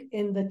link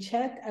in the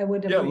chat, I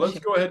would appreciate. Yeah, let's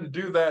go ahead and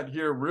do that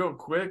here real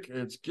quick.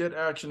 It's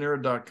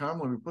getactionera.com.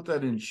 Let me put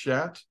that in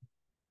chat.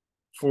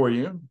 for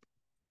you.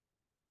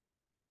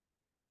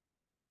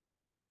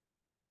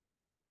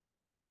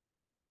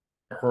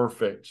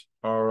 Perfect.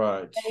 All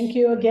right. Thank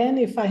you again.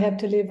 If I have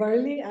to leave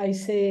early, I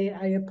say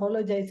I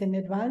apologize in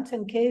advance.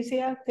 And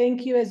Kezia,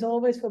 thank you as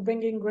always for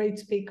bringing great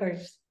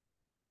speakers.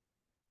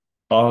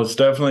 Oh, it's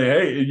definitely,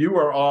 hey, you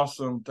are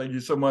awesome. Thank you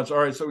so much. All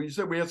right. So you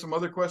said we had some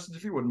other questions.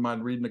 If you wouldn't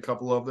mind reading a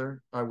couple of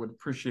there, I would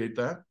appreciate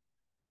that.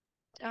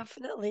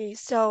 Definitely.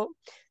 So,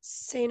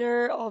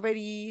 Sainer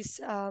already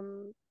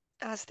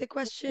asked the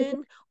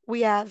question.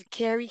 We have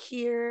Carrie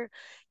here.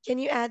 Can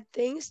you add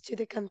things to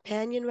the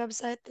companion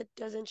website that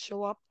doesn't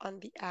show up on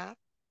the app?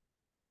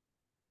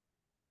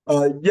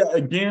 Yeah,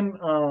 again,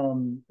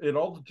 it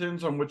all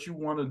depends on what you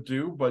want to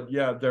do, but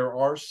yeah, there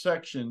are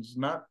sections,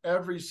 not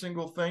every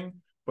single thing,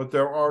 but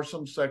there are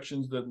some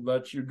sections that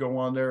let you go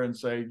on there and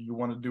say you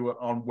want to do it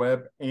on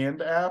web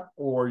and app,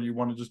 or you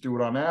want to just do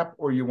it on app,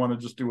 or you want to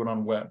just do it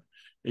on web.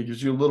 It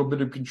gives you a little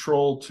bit of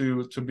control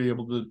to be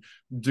able to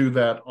do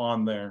that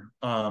on there.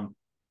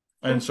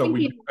 And so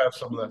we do have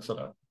some of that set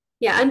up.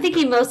 Yeah, I'm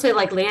thinking mostly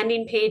like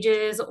landing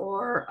pages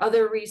or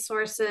other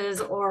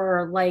resources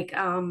or like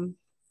the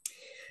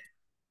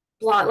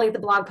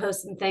blog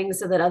posts and things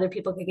so that other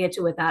people can get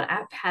to without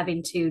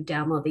having to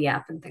download the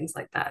app and things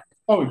like that.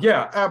 Oh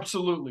yeah,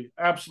 absolutely,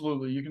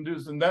 absolutely. You can do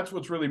this, and that's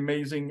what's really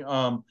amazing.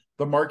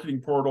 The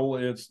marketing portal,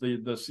 it's the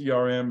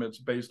CRM. It's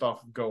based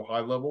off of Go High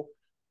Level,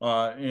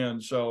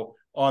 and so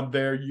on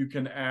there you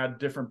can add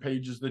different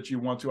pages that you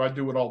want to. I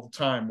do it all the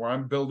time where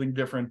I'm building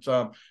different,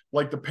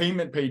 like the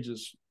payment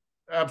pages.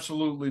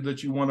 Absolutely,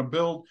 that you want to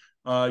build.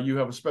 You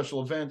have a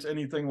special event,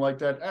 anything like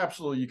that.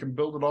 Absolutely, you can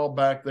build it all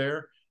back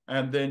there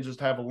and then just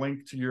have a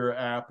link to your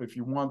app if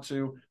you want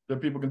to,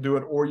 that people can do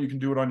it, or you can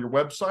do it on your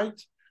website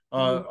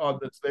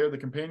that's there, the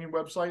companion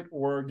website,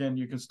 or again,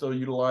 you can still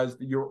utilize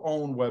your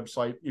own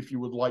website if you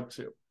would like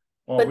to.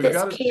 But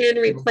this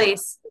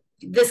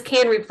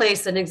can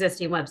replace an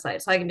existing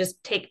website. So I can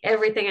just take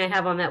everything I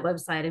have on that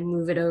website and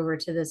move it over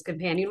to this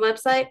companion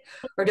website,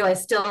 or do I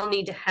still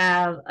need to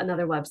have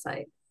another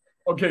website?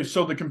 Okay,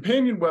 so the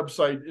companion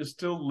website is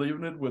still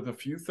limited with a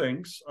few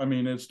things. I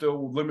mean, it's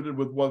still limited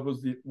with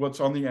what's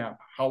on the app.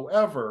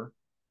 However,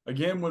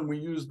 again, when we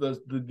use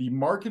the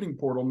marketing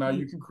portal, now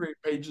you can create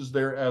pages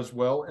there as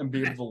well and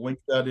be able to link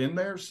that in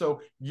there.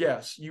 So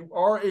yes, you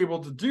are able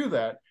to do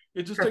that.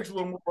 It just takes a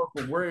little more work,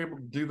 but we're able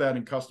to do that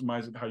and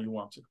customize it how you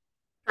want to.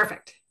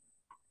 Perfect.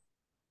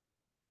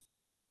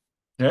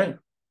 Okay.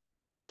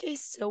 Okay,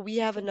 so we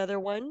have another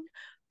one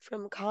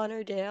from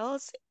Connor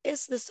Dales.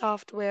 Is the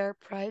software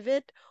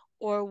private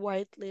or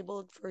white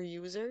labeled for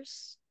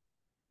users?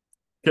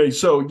 Okay,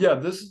 so yeah,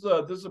 this is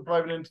a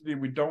private entity.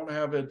 We don't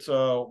have it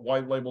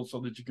white labeled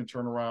so that you can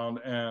turn around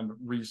and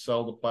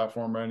resell the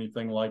platform or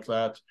anything like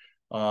that.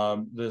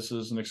 This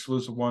is an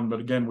exclusive one,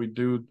 but again, we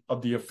do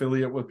the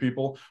affiliate with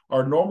people.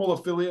 Our normal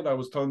affiliate, I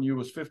was telling you,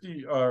 was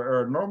 50.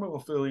 Our normal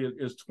affiliate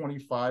is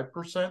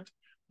 25%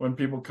 when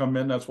people come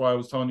in. That's why I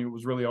was telling you it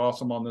was really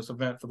awesome on this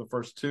event for the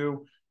first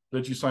two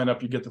that you sign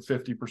up, you get the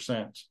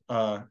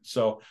 50%.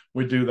 So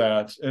we do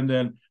that, and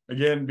then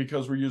again,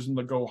 because we're using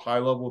the Go High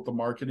Level with the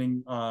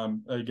marketing,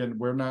 again,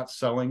 we're not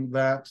selling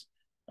that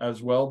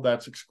as well.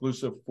 That's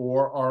exclusive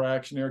for our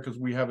action area because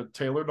we have it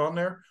tailored on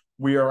there.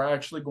 We are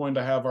actually going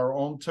to have our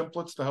own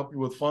templates to help you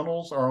with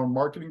funnels, our own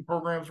marketing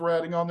programs we're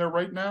adding on there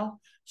right now.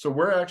 So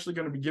we're actually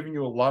going to be giving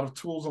you a lot of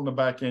tools on the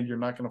back end you're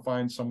not going to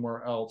find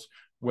somewhere else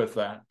with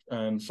that.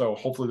 And so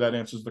hopefully that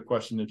answers the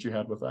question that you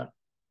had with that.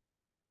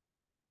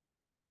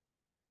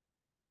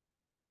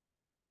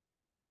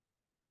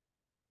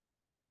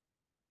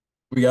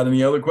 We got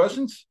any other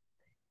questions?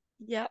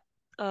 Yeah.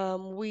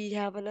 We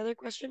have another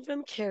question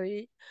from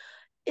Carrie.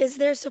 Is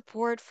there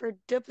support for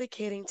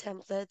duplicating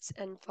templates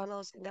and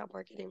funnels in that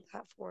marketing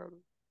platform?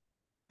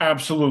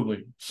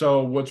 Absolutely.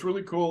 So what's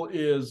really cool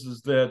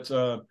is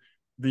that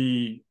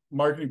the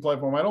marketing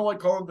platform, I don't like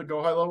calling it the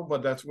Go High Level,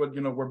 but that's what,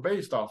 we're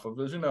based off of,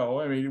 as you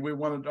know. I mean, we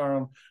wanted our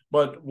own,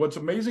 but what's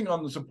amazing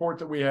on the support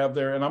that we have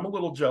there, and I'm a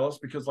little jealous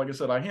because, like I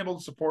said, I handle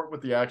the support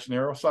with the Action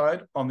Arrow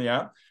side on the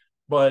app,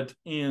 but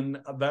in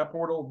that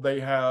portal,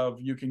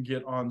 you can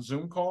get on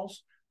Zoom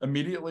calls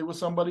immediately with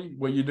somebody.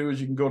 What you do is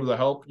you can go to the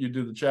help, you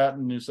do the chat,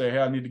 and you say, hey,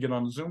 I need to get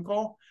on a Zoom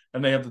call.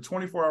 And they have the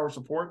 24-hour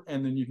support,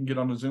 and then you can get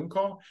on a Zoom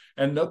call.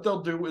 And what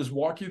they'll do is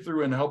walk you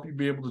through and help you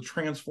be able to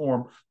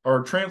transfer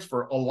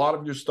a lot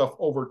of your stuff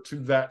over to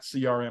that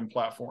CRM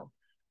platform,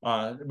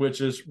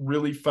 which is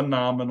really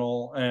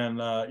phenomenal.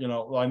 And, I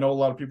know a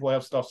lot of people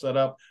have stuff set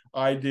up.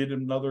 I did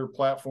another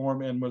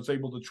platform and was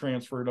able to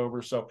transfer it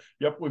over. So,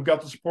 yep, we've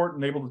got the support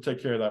and able to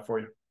take care of that for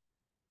you.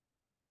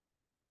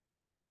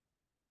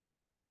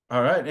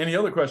 All right. Any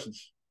other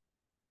questions?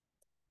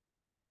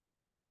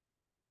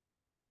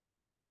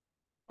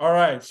 All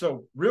right.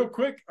 So real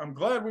quick, I'm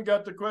glad we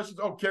got the questions.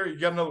 Oh, Carrie, you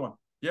got another one.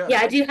 Yeah. Yeah,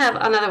 I do have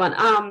another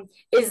one.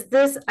 Is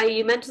this,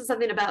 you mentioned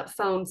something about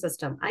phone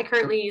system. I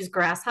currently use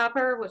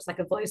Grasshopper, which is like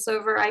a voice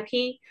over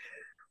IP.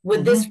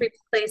 Would this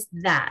replace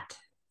that?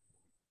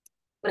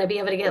 Would I be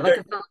able to get like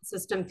a phone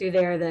system through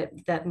there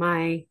that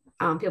my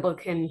people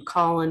can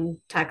call and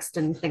text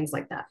and things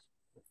like that?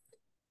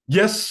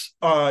 Yes,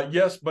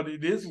 yes, but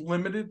it is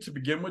limited to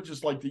begin with,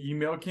 just like the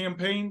email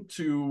campaign,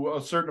 to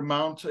a certain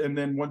amount, and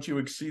then once you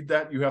exceed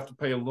that, you have to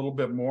pay a little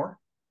bit more.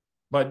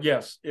 But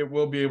yes, it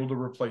will be able to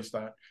replace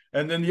that.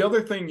 And then the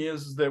other thing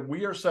is that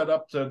we are set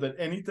up so that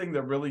anything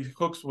that really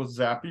hooks with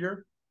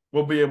Zapier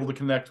will be able to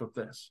connect with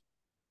this.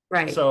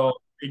 Right. So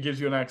it gives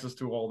you an access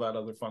to all that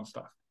other fun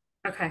stuff.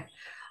 Okay.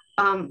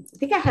 I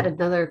think I had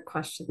another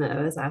question that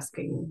I was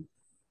asking.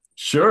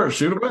 Sure,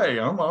 shoot away.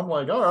 I'm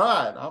like, all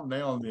right, I'm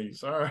nailing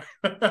these. All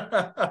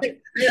right.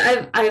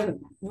 I'm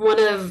one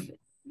of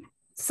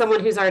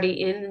someone who's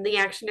already in the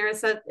Action Era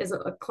set is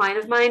a client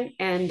of mine,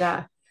 and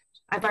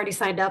I've already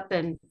signed up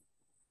and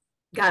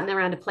gotten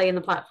around to playing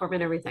the platform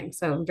and everything.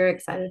 So I'm very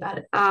excited about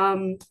it.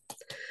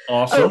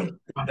 Awesome.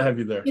 Glad to have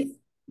you there.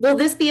 Will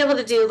this be able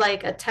to do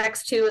like a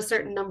text to a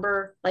certain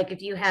number? Like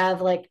if you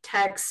have like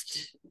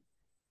text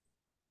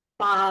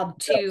Bob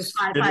to Yes,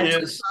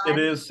 5525. it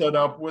is set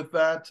up with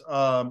that.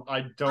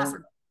 I don't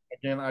Awesome.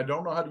 again, I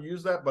don't know how to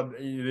use that, but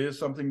it is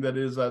something that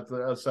is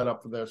set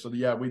up for there. So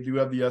yeah, we do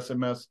have the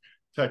SMS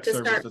text To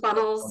service. start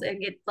funnels and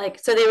get like,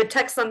 so they would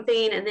text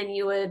something and then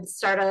you would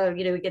start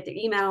get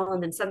the email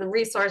and then send them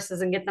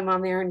resources and get them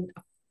on there. And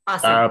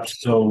awesome.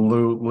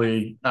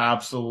 Absolutely.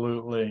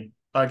 Absolutely.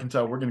 I can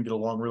tell we're going to get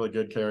along really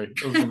good, Carrie.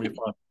 This is going to be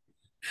fun.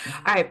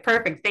 All right,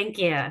 perfect. Thank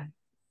you.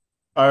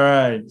 All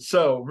right.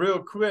 So real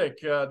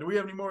quick, do we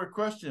have any more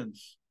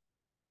questions?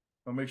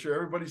 I'll make sure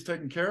everybody's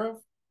taken care of.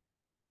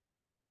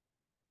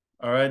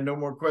 All right. No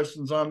more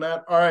questions on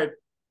that. All right.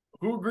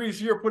 Who agrees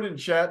here? Put in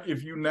chat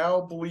if you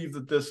now believe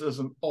that this is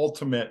an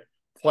ultimate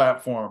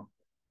platform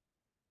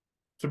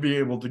to be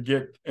able to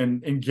get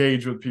and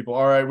engage with people.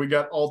 All right. We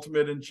got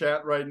ultimate in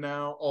chat right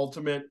now.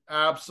 Ultimate.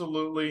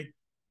 Absolutely.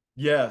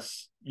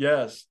 Yes.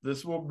 Yes.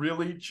 This will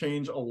really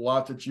change a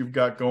lot that you've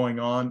got going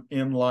on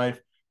in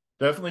life.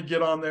 Definitely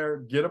get on there,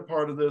 get a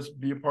part of this,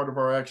 be a part of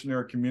our Action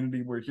Era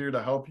community. We're here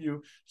to help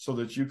you so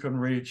that you can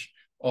reach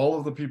all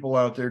of the people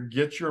out there,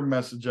 get your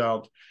message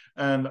out.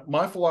 And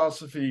my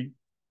philosophy,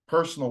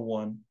 personal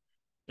one,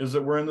 is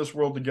that we're in this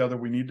world together.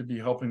 We need to be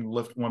helping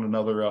lift one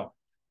another up.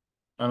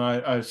 And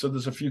I said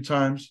this a few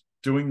times,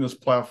 doing this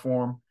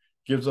platform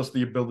gives us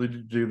the ability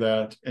to do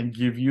that and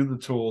give you the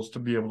tools to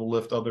be able to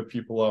lift other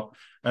people up.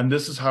 And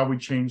this is how we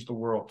change the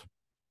world.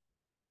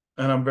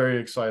 And I'm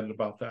very excited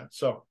about that.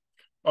 So,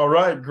 all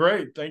right,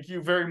 great. Thank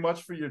you very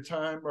much for your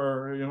time,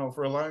 or,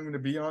 for allowing me to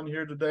be on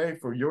here today,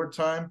 for your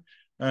time.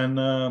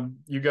 And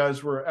you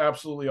guys were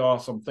absolutely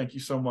awesome. Thank you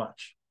so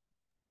much.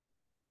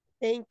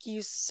 Thank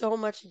you so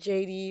much,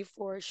 JD,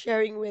 for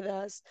sharing with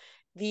us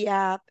the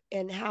app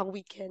and how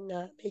we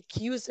can make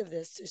use of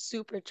this to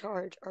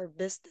supercharge our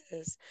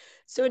business.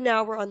 So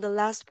now we're on the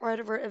last part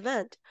of our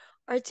event,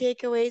 our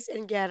takeaways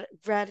and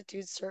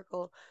gratitude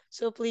circle.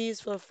 So please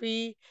feel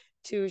free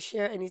to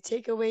share any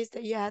takeaways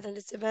that you had on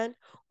this event,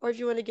 or if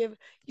you want to give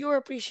your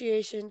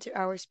appreciation to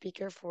our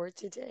speaker for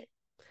today.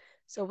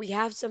 So we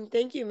have some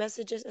thank you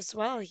messages as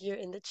well here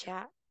in the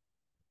chat.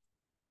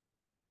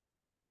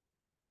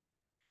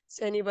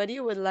 So anybody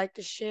who would like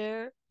to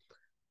share,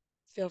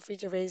 feel free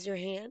to raise your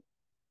hand.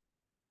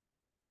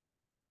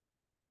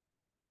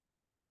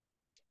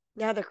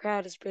 Now the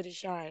crowd is pretty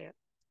shy.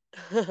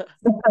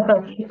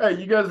 Hey,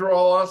 you guys were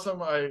all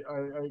awesome. I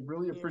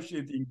really Yeah.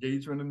 appreciate the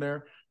engagement in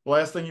there. The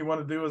last thing you want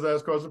to do is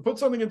ask questions, put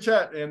something in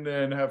chat, and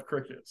then have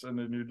crickets, and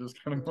then you're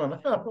just kind of going,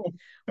 oh.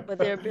 But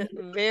they're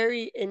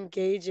very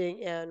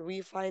engaging, and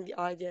we find the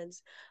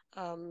audience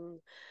um,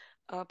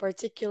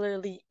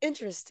 particularly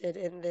interested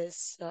in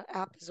this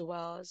app as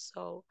well.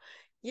 So,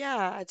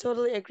 yeah, I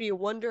totally agree.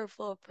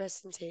 Wonderful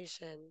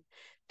presentation.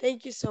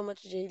 Thank you so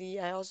much, JD.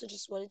 I also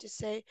just wanted to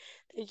say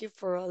thank you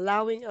for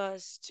allowing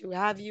us to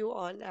have you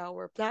on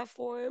our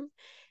platform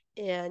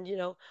and,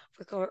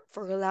 for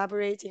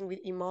collaborating with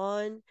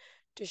Iman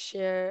to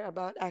share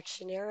about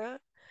Action Era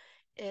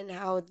and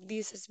how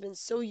this has been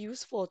so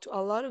useful to a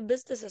lot of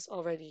businesses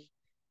already.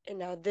 And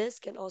now this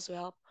can also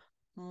help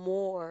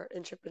more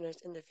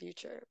entrepreneurs in the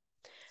future.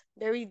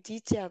 Very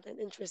detailed and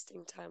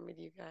interesting time with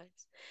you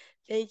guys.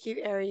 Thank you,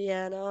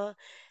 Ariana.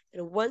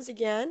 And once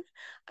again,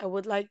 I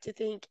would like to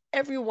thank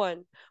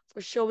everyone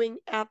for showing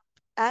up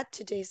at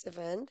today's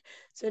event.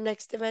 So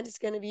next event is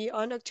going to be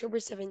on October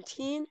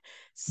 17,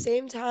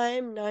 same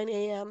time, 9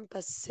 a.m.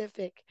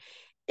 Pacific.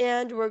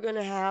 And we're going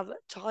to have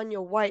Tanya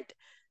White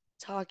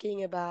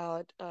talking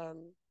about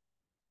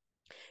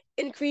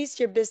increase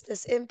your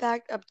business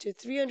impact up to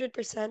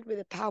 300% with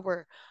the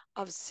power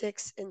of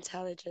 6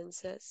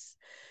 intelligences.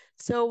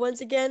 So, once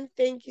again,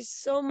 thank you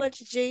so much,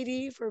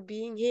 JD, for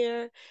being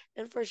here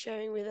and for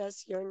sharing with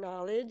us your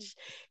knowledge.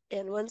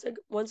 And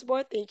once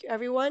more, thank you,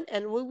 everyone.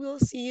 And we will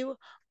see you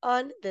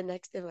on the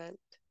next event.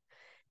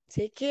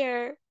 Take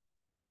care.